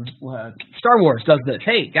 Star Wars does this.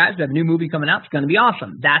 Hey, guys, we have a new movie coming out. It's going to be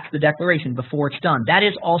awesome. That's the declaration before it's done. That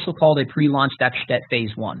is also called a pre-launch. That's phase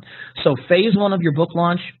 1. So phase 1 of your book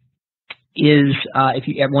launch is,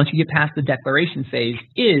 once you get past the declaration phase,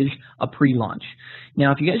 is a pre-launch.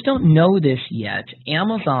 Now, if you guys don't know this yet,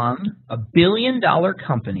 Amazon, a $1 billion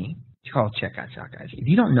company, check us out, guys. If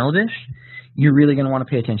you don't know this, you're really going to want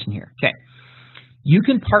to pay attention here. Okay. You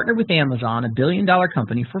can partner with Amazon, a $1 billion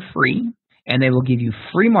company, for free, and they will give you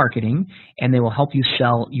free marketing, and they will help you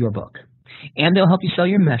sell your book. And they'll help you sell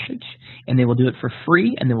your message, and they will do it for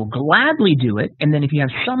free, and they will gladly do it. And then if you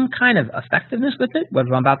have some kind of effectiveness with it, what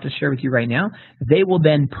I'm about to share with you right now, they will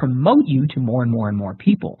then promote you to more and more and more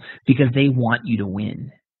people because they want you to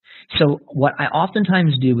win. So what I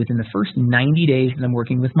oftentimes do within the first 90 days that I'm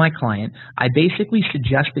working with my client, I basically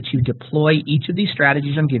suggest that you deploy each of these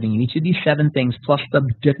strategies I'm giving you, each of these 7 things, plus the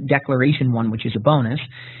declaration one, which is a bonus,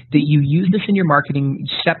 that you use this in your marketing,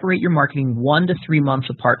 separate your marketing 1 to 3 months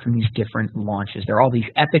apart from these different launches. There are all these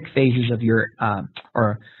epic phases of your,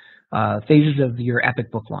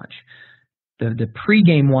 epic book launch. The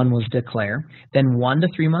pre-game one was declare. Then 1 to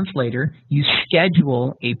 3 months later, you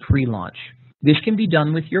schedule a pre-launch. This can be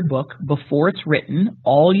done with your book before it's written.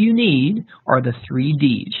 All you need are the 3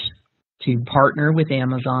 Ds to partner with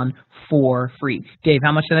Amazon for free. Dave,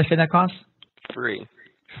 how much did I say that costs? Free.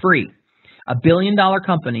 Free. A $1 billion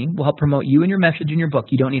company will help promote you and your message in your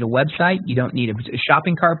book. You don't need a website. You don't need a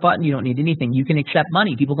shopping cart button. You don't need anything. You can accept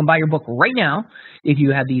money. People can buy your book right now if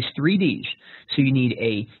you have these 3 Ds. So you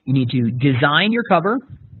need to design your cover.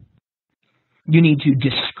 You need to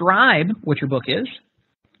describe what your book is.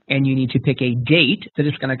 And you need to pick a date that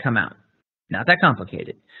it's going to come out. Not that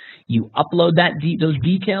complicated. You upload those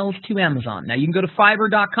details to Amazon. Now, you can go to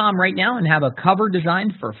Fiverr.com right now and have a cover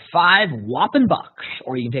designed for $5 whopping bucks.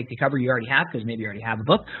 Or you can take the cover you already have because maybe you already have a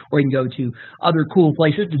book. Or you can go to other cool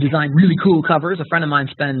places to design really cool covers. A friend of mine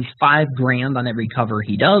spends $5,000 on every cover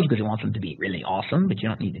he does because he wants them to be really awesome, but you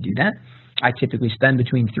don't need to do that. I typically spend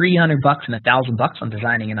between $300 and $1,000 on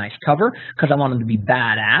designing a nice cover because I want them to be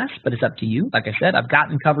badass, but it's up to you. Like I said, I've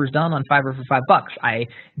gotten covers done on Fiverr for $5. I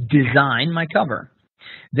design my cover.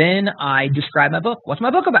 Then I describe my book. What's my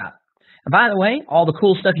book about? And by the way, all the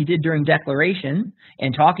cool stuff you did during declaration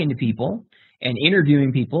and talking to people and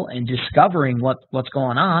interviewing people and discovering what's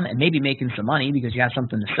going on and maybe making some money because you have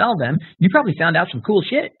something to sell them, you probably found out some cool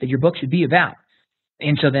shit that your book should be about.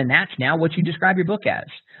 And so then that's now what you describe your book as.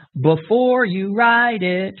 Before you write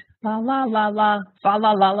it, la la la la, fa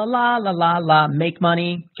la la la la la la la, make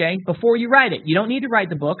money, okay? Before you write it. You don't need to write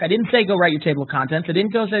the book. I didn't say go write your table of contents. I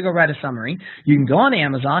didn't say go write a summary. You can go on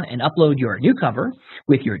Amazon and upload your new cover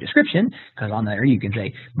with your description, because on there you can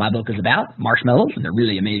say, my book is about marshmallows, and they're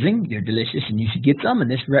really amazing. They're delicious, and you should get some, and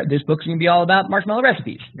this book's going to be all about marshmallow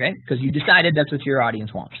recipes, okay? Because you decided that's what your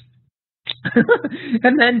audience wants.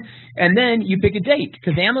 and then you pick a date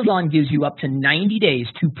because Amazon gives you up to 90 days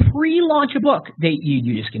to pre-launch a book.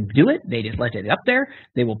 You just can do it. They just let it up there.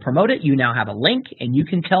 They will promote it. You now have a link, and you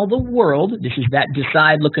can tell the world. This is that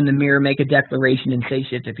decide, look in the mirror, make a declaration, and say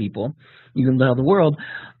shit to people. You can tell the world,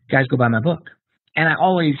 guys, go buy my book. And I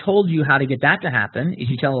always told you how to get that to happen is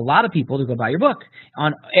you tell a lot of people to go buy your book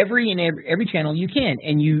on every channel you can.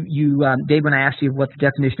 And Dave, when I asked you what the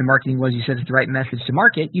definition of marketing was, you said it's the right message to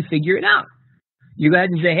market. You figure it out. You go ahead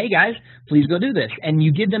and say, hey guys, please go do this. And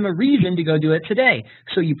you give them a reason to go do it today.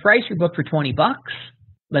 So you price your book for $20,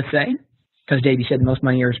 let's say, because Dave, you said the most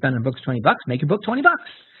money you ever spent on a book is $20. Make your book $20.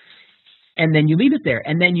 And then you leave it there.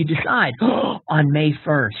 And then you decide, on May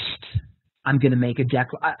 1st, I'm going to make a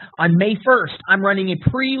on May 1st, I'm running a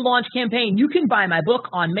pre-launch campaign. You can buy my book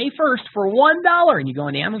on May 1st for $1. And you go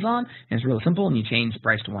into Amazon, and it's real simple, and you change the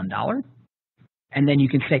price to $1. And then you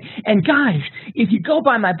can say, and guys, if you go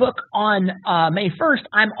buy my book on May 1st,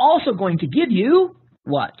 I'm also going to give you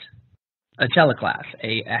what? a teleclass,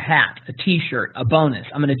 a hat, a T-shirt, a bonus.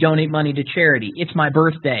 I'm going to donate money to charity. It's my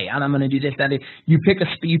birthday, and I'm going to do this, that. You pick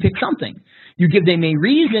something. You give them a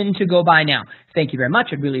reason to go buy now. Thank you very much.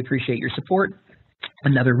 I'd really appreciate your support.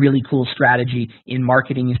 Another really cool strategy in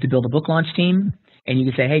marketing is to build a book launch team. And you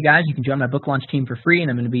can say, hey, guys, you can join my book launch team for free,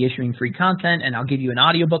 and I'm going to be issuing free content, and I'll give you an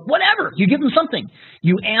audiobook, whatever. You give them something.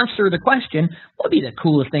 You answer the question, what would be the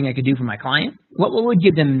coolest thing I could do for my client? What would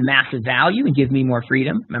give them massive value and give me more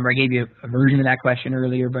freedom? Remember, I gave you a version of that question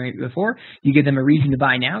earlier before. You give them a reason to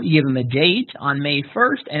buy now. You give them a date on May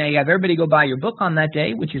 1st, and I have everybody go buy your book on that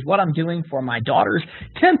day, which is what I'm doing for my daughter's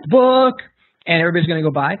 10th book. And everybody's going to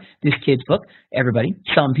go buy this kid's book. Everybody,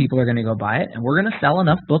 some people are going to go buy it. And we're going to sell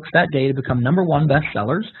enough books that day to become #1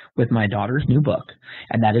 bestsellers with my daughter's new book.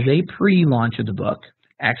 And that is a pre-launch of the book.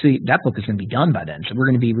 Actually, that book is going to be done by then. So we're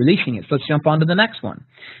going to be releasing it. So let's jump on to the next one.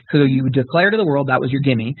 So you declare to the world that was your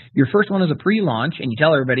gimme. Your first one is a pre-launch, and you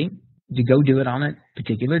tell everybody to go do it on a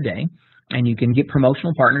particular day. And you can get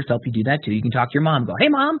promotional partners to help you do that too. You can talk to your mom. Go, hey,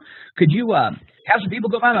 Mom, could you have some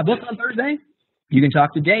people go buy my book on Thursday? You can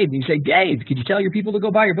talk to Dave, and you say, Dave, could you tell your people to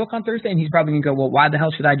go buy your book on Thursday? And he's probably going to go, well, why the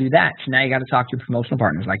hell should I do that? So now you got to talk to your promotional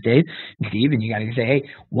partners like Dave and Steve, and you got to say, hey,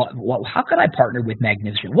 how could I partner with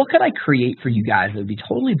Magnificent? What could I create for you guys that would be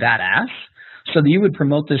totally badass so that you would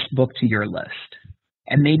promote this book to your list?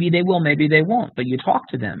 And maybe they will, maybe they won't, but you talk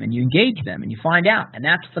to them, and you engage them, and you find out. And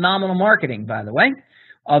that's phenomenal marketing, by the way,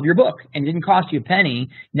 of your book. And it didn't cost you a penny.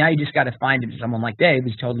 Now you just got to find someone like Dave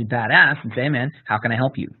who's totally badass and say, hey, man, how can I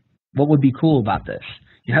help you? What would be cool about this?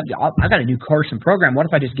 I got a new course and program. What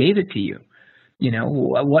if I just gave it to you? You know,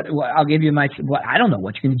 what I'll give you I don't know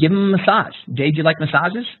what you can give them a massage. Jay, do you like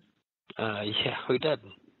massages? Yeah, who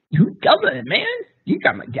doesn't? Who doesn't, man? You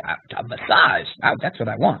got a massage. That's what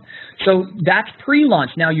I want. So that's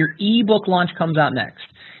pre-launch. Now your ebook launch comes out next.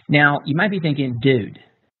 Now you might be thinking, dude,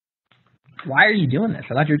 why are you doing this?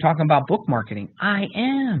 I thought you were talking about book marketing. I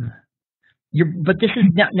am. But this is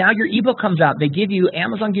now your ebook comes out.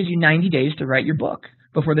 Amazon gives you 90 days to write your book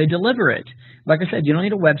before they deliver it. Like I said, you don't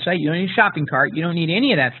need a website, you don't need a shopping cart, you don't need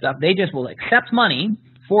any of that stuff. They just will accept money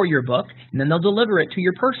for your book, and then they'll deliver it to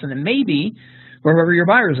your person, and maybe wherever your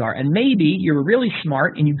buyers are. And maybe you're really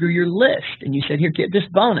smart and you grew your list and you said, here, get this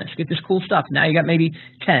bonus, get this cool stuff. Now you got maybe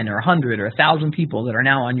 10 or 100 or 1,000 people that are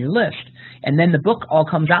now on your list. And then the book all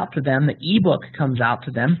comes out to them. The ebook comes out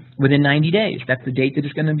to them within 90 days. That's the date that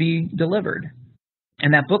it's going to be delivered.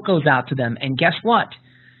 And that book goes out to them. And guess what?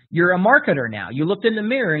 You're a marketer now. You looked in the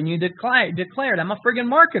mirror and you declared, I'm a friggin'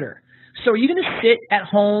 marketer. So are you going to sit at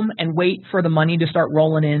home and wait for the money to start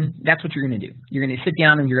rolling in? That's what you're going to do. You're going to sit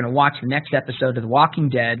down and you're going to watch the next episode of The Walking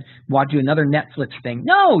Dead, do another Netflix thing.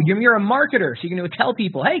 No, you're a marketer. So you're going to tell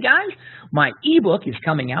people, hey guys, my ebook is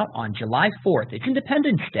coming out on July 4th. It's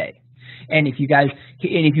Independence Day. And if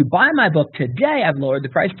you buy my book today, I've lowered the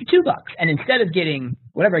price to $2. And instead of getting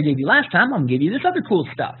whatever I gave you last time, I'm going to give you this other cool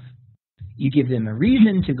stuff. You give them a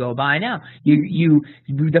reason to go buy now.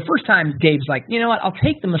 The first time Dave's like, you know what, I'll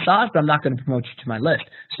take the massage, but I'm not going to promote you to my list.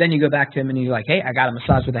 So then you go back to him and you're like, hey, I got a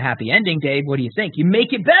massage with a happy ending, Dave. What do you think? You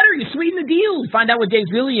make it better. You sweeten the deal. You find out what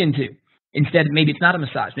Dave's really into. Instead, maybe it's not a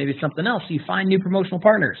massage. Maybe it's something else. So you find new promotional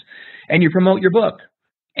partners and you promote your book.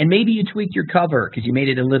 And maybe you tweak your cover because you made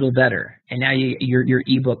it a little better. And now your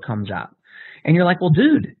ebook comes out. And you're like, well,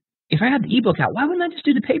 dude, if I had the ebook out, why wouldn't I just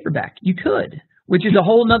do the paperback? You could, which is a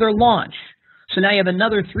whole nother launch. So now you have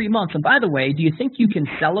another 3 months. And by the way, do you think you can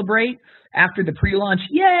celebrate after the pre-launch?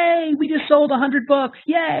 Yay, we just sold 100 books.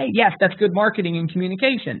 Yay. Yes, that's good marketing and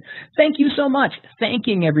communication. Thank you so much.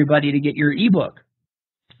 Thanking everybody to get your ebook.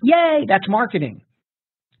 Yay, that's marketing.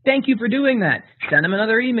 Thank you for doing that. Send them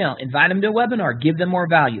another email. Invite them to a webinar. Give them more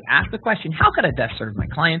value. Ask the question, how could I best serve my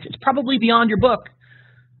clients? It's probably beyond your book.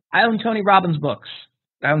 I own Tony Robbins books.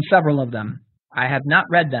 I own several of them. I have not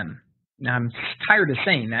read them. Now, I'm tired of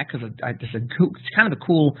saying that because it's kind of a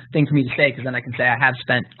cool thing for me to say because then I can say I have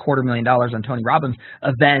spent $250,000 on Tony Robbins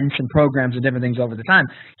events and programs and different things over the time.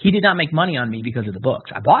 He did not make money on me because of the books.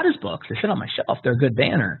 I bought his books. They sit on my shelf. They're a good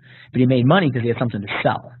banner. But he made money because he had something to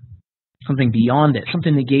sell. Something beyond it,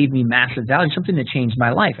 something that gave me massive value, something that changed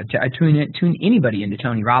my life. I tune anybody into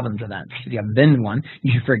Tony Robbins events. If you haven't been to one,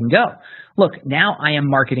 you should freaking go. Look, now I am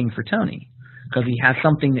marketing for Tony because he has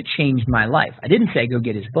something that changed my life. I didn't say go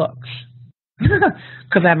get his books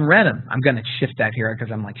because I haven't read them. I'm going to shift that here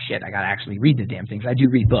because I'm like, shit, I got to actually read the damn things. I do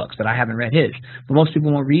read books, but I haven't read his. But most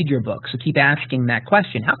people won't read your book. So keep asking that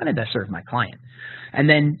question. How can I best serve my client? And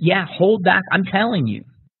then, yeah, hold back. I'm telling you.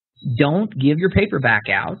 Don't give your paperback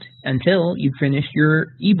out until you finish your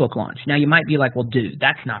ebook launch. Now, you might be like, well, dude,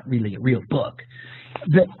 that's not really a real book.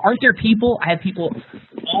 But aren't there people? I have people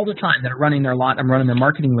all the time that are running their lot. I'm running their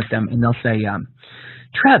marketing with them, and they'll say,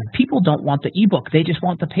 Trev, people don't want the ebook. They just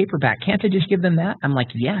want the paperback. Can't I just give them that? I'm like,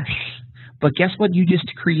 yes. But guess what you just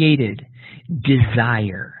created?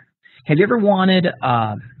 Desire. Have you ever wanted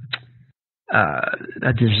a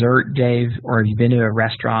dessert, Dave? Or have you been to a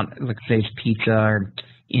restaurant, like say it's pizza or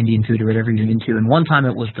Indian food or whatever you're into, and one time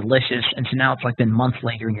it was delicious, and so now it's like been months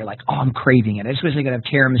later and you're like, oh, I'm craving it. I just wish I could have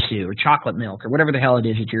tiramisu or chocolate milk or whatever the hell it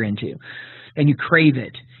is that you're into. And you crave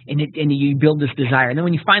it, and you build this desire. And then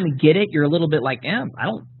when you finally get it, you're a little bit like,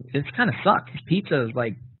 it's kind of sucks. Pizza is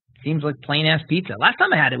like, seems like plain ass pizza. Last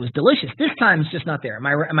time I had it was delicious. This time it's just not there.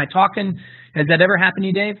 Am I talking? Has that ever happened to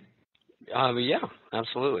you, Dave? Yeah,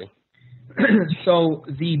 absolutely. So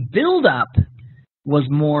the build up was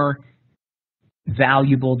more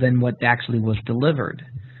valuable than what actually was delivered.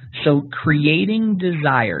 So creating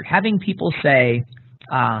desire, having people say,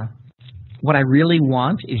 what I really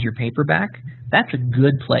want is your paperback, that's a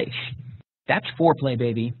good place. That's foreplay,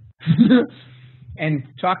 baby. And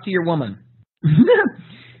talk to your woman.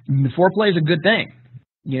 Foreplay is a good thing.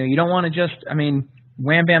 You know, you don't want to just,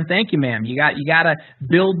 wham, bam, thank you, ma'am. You got to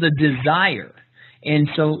build the desire. And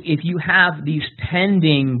so if you have these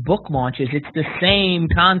pending book launches, it's the same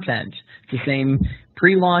content. It's the same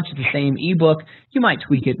pre-launch, it's the same ebook. You might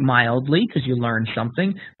tweak it mildly because you learned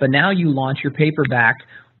something, but now you launch your paperback,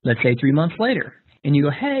 let's say 3 months later, and you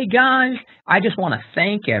go, hey, guys, I just want to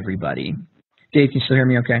thank everybody. Dave, can you still hear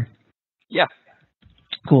me okay? Yeah.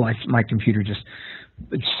 Cool. My computer just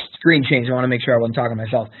screen changed. I want to make sure I wasn't talking to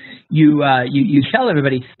myself. You tell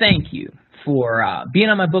everybody, thank you for being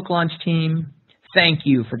on my book launch team. Thank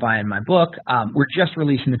you for buying my book. We're just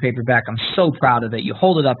releasing the paperback. I'm so proud of it. You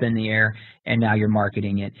hold it up in the air, and now you're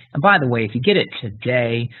marketing it. And by the way, if you get it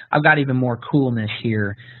today, I've got even more coolness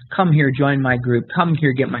here. Come here, join my group. Come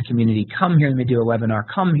here, get my community. Come here, let me do a webinar.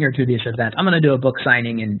 Come here to this event. I'm going to do a book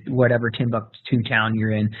signing in whatever Timbuktu town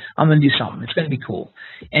you're in. I'm going to do something. It's going to be cool.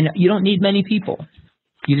 And you don't need many people.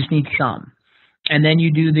 You just need some. And then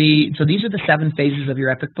you do so these are the 7 phases of your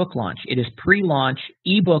epic book launch. It is pre-launch,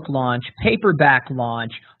 ebook launch, paperback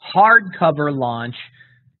launch, hardcover launch.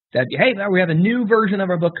 Hey, we have a new version of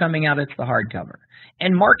our book coming out. It's the hardcover.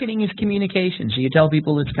 And marketing is communication. So you tell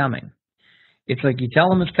people it's coming. It's like you tell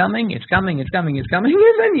them it's coming, it's coming, it's coming, it's coming,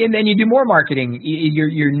 and then you do more marketing.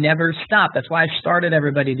 You're never stop. That's why I started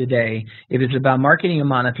everybody today. If it's about marketing and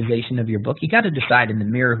monetization of your book, you got to decide in the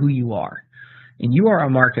mirror who you are. And you are a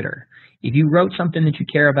marketer. If you wrote something that you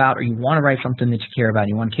care about, or you want to write something that you care about, and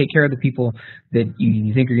you want to take care of the people that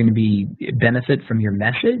you think are going to benefit from your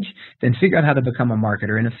message, then figure out how to become a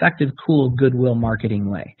marketer, an effective, cool, goodwill marketing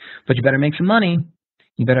way. But you better make some money.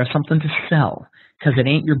 You better have something to sell, because it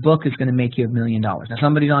ain't your book is going to make you $1 million. Now,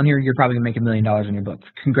 somebody's on here, you're probably going to make $1 million on your book.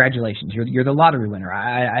 Congratulations. You're the lottery winner.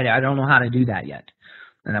 I don't know how to do that yet,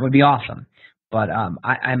 and that would be awesome. But I'm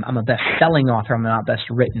a best-selling author. I'm not a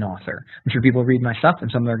best-written author. I'm sure people read my stuff, and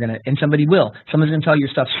somebody will. Someone's going to tell you your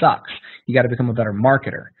stuff sucks. You got to become a better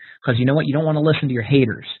marketer, because you know what? You don't want to listen to your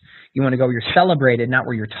haters. You want to go where you're celebrated, not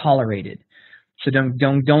where you're tolerated. So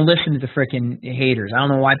don't listen to the freaking haters. I don't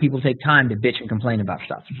know why people take time to bitch and complain about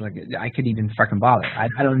stuff. It's like, I could even freaking bother.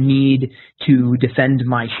 I don't need to defend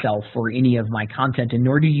myself for any of my content, and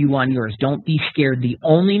nor do you on yours. Don't be scared. The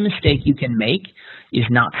only mistake you can make is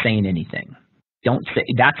not saying anything. Don't say,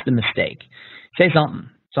 that's the mistake. Say something.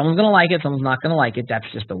 Someone's going to like it. Someone's not going to like it.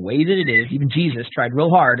 That's just the way that it is. Even Jesus tried real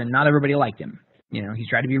hard, and not everybody liked him. You know, he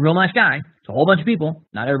tried to be a real nice guy to a whole bunch of people.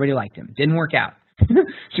 Not everybody liked him. It didn't work out. So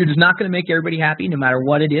you're just not going to make everybody happy no matter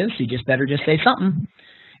what it is. So you just better just say something.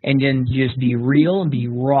 And then just be real and be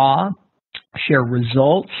raw. Share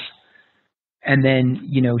results. And then,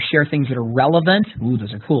 share things that are relevant. Ooh,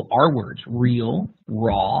 those are cool. R words. Real,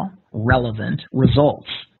 raw, relevant, results.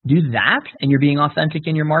 Do that, and you're being authentic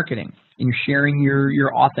in your marketing, and you're sharing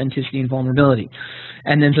your authenticity and vulnerability.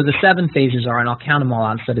 And then, so the 7 phases are, and I'll count them all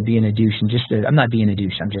out instead of being a douche. I'm not being a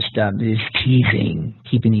douche. I'm just teasing,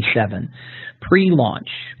 keeping these 7. Pre-launch,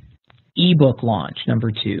 ebook launch,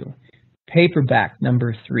 number 2. Paperback,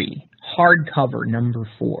 number 3. Hardcover, number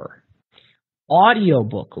 4.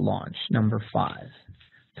 Audiobook launch, number 5.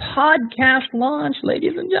 Podcast launch,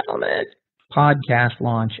 ladies and gentlemen. Podcast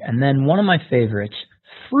launch. And then one of my favorites,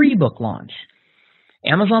 free book launch.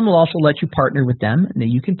 Amazon will also let you partner with them, and then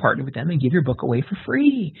you can partner with them and give your book away for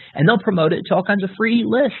free. And they'll promote it to all kinds of free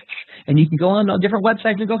lists. And you can go on different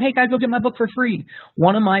websites and go, hey, guys, go get my book for free.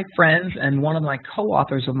 One of my friends and one of my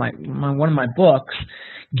co-authors of one of my books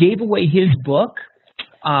gave away his book.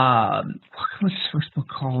 What's his first book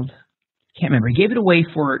called? Can't remember. He gave it away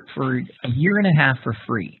for a year and a half for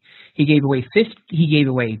free. He gave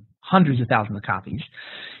away hundreds of thousands of copies.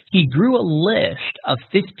 He grew a list of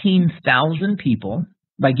 15,000 people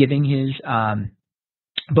by giving his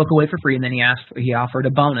book away for free, and then he offered a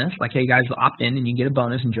bonus, like, hey, guys, opt in and you get a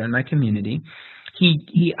bonus and join my community.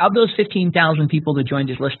 He of those 15,000 people that joined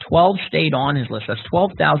his list, 12 stayed on his list. That's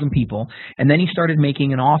 12,000 people. And then he started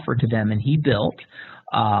making an offer to them, and he built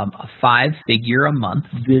a 5-figure-a-month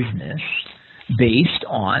business based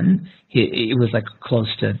on, it was like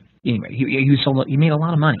close to, anyway, he made a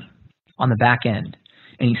lot of money on the back end.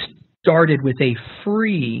 And he started with a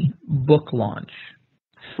free book launch.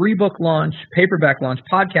 Free book launch, paperback launch,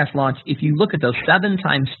 podcast launch. If you look at those, 7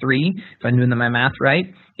 times 3, if I'm doing my math right,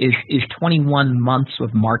 is 21 months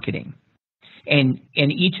of marketing. And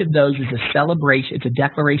each of those is a celebration. It's a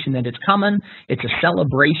declaration that it's coming. It's a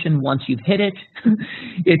celebration once you've hit it.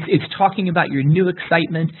 It's talking about your new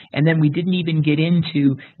excitement. And then we didn't even get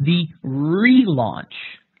into the relaunch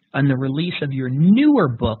and the release of your newer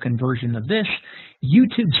book and version of this,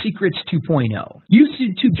 YouTube Secrets 2.0,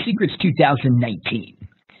 YouTube Secrets 2019.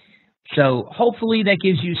 So hopefully that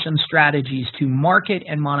gives you some strategies to market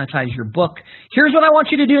and monetize your book. Here's what I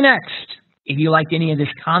want you to do next. If you liked any of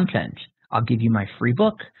this content, I'll give you my free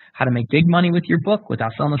book, How to Make Big Money with Your Book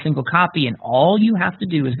Without Selling a Single Copy. And all you have to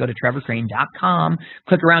do is go to trevorcrane.com,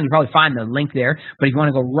 click around, you'll probably find the link there. But if you want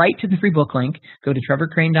to go right to the free book link, go to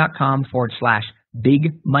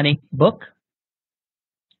trevorcrane.com/Big Money Book,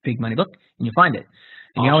 Big Money Book, and you'll find it.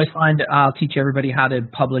 And you always find, I'll teach everybody how to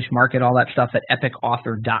publish, market, all that stuff at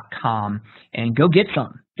epicauthor.com. And go get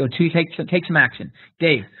some. Go take some action.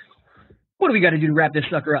 Dave, what do we got to do to wrap this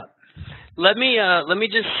sucker up? Let me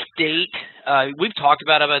just state, we've talked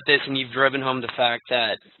about this, and you've driven home the fact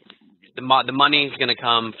that the money is going to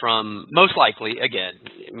come from, most likely, again,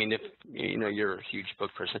 I mean, if you're a huge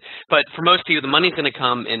book person, but for most people, the money is going to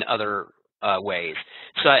come in other ways.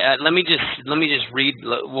 So let me just read.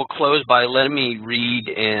 We'll close by letting me read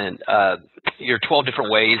in your 12 different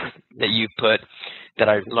ways that you put that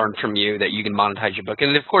I learned from you that you can monetize your book.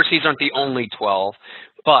 And of course, these aren't the only 12,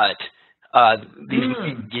 but these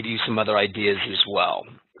can give you some other ideas as well.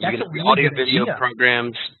 You can really audio, video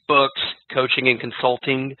programs, books, coaching and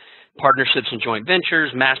consulting, partnerships and joint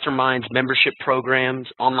ventures, masterminds, membership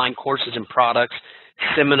programs, online courses and products,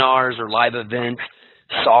 seminars or live events,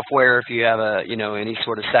 software if you have any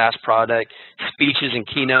sort of SaaS product, speeches and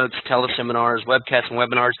keynotes, teleseminars, webcasts and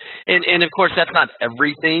webinars. And of course, that's not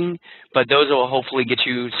everything, but those will hopefully get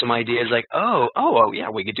you some ideas like, oh yeah,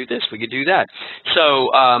 we could do this, we could do that. So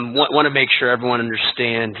want to make sure everyone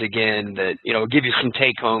understands, again, that, give you some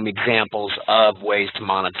take-home examples of ways to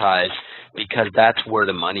monetize, because that's where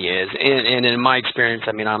the money is. And in my experience,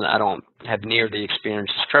 I mean, I don't have near the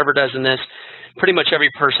experience as Trevor does in this. Pretty much every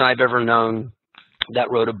person I've ever known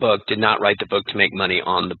that wrote a book did not write the book to make money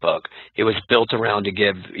on the book. It was built around to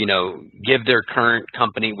give their current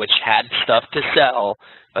company, which had stuff to sell,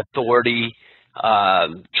 authority,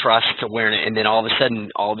 trust, awareness, and then all of a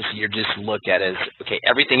sudden, you're just looked at as, okay,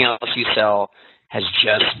 everything else you sell has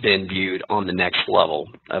just been viewed on the next level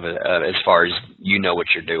of as far as what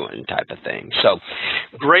you're doing type of thing. So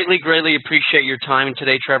greatly appreciate your time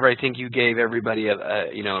today, Trevor. I think you gave everybody a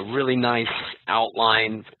really nice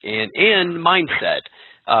outline and mindset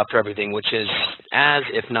for everything, which is as,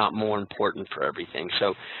 if not more important for everything.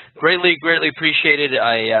 So greatly appreciate it.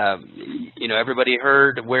 Everybody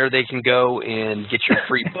heard where they can go and get your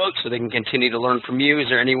free book so they can continue to learn from you. Is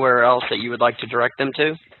there anywhere else that you would like to direct them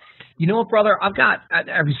to? You know what, brother? I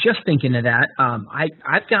was just thinking of that.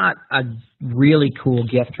 I've got a really cool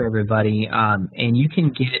gift for everybody, and you can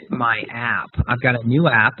get my app. I've got a new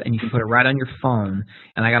app, and you can put it right on your phone.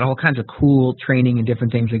 And I got all kinds of cool training and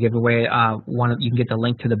different things to give away. You can get the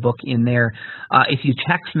link to the book in there. If you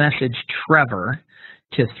text message Trevor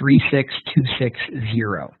to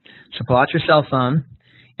 36260, so pull out your cell phone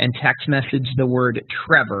and text message the word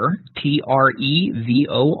Trevor,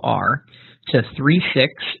 Trevor, to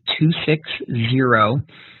 36260.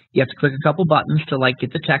 You have to click a couple buttons to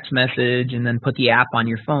get the text message and then put the app on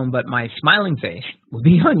your phone. But my smiling face will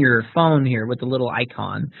be on your phone here with the little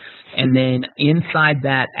icon. And then inside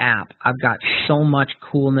that app, I've got so much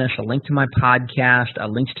coolness, a link to my podcast, a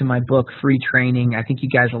link to my book, free training. I think you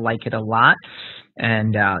guys will like it a lot.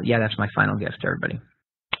 And that's my final gift to everybody.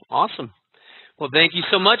 Awesome. Well, thank you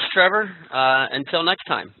so much, Trevor. Until next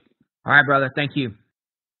time. All right, brother. Thank you.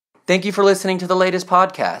 Thank you for listening to the latest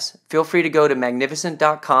podcast. Feel free to go to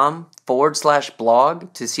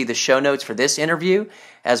magnificent.com/blog to see the show notes for this interview,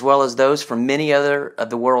 as well as those from many other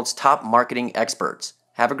of the world's top marketing experts.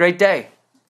 Have a great day.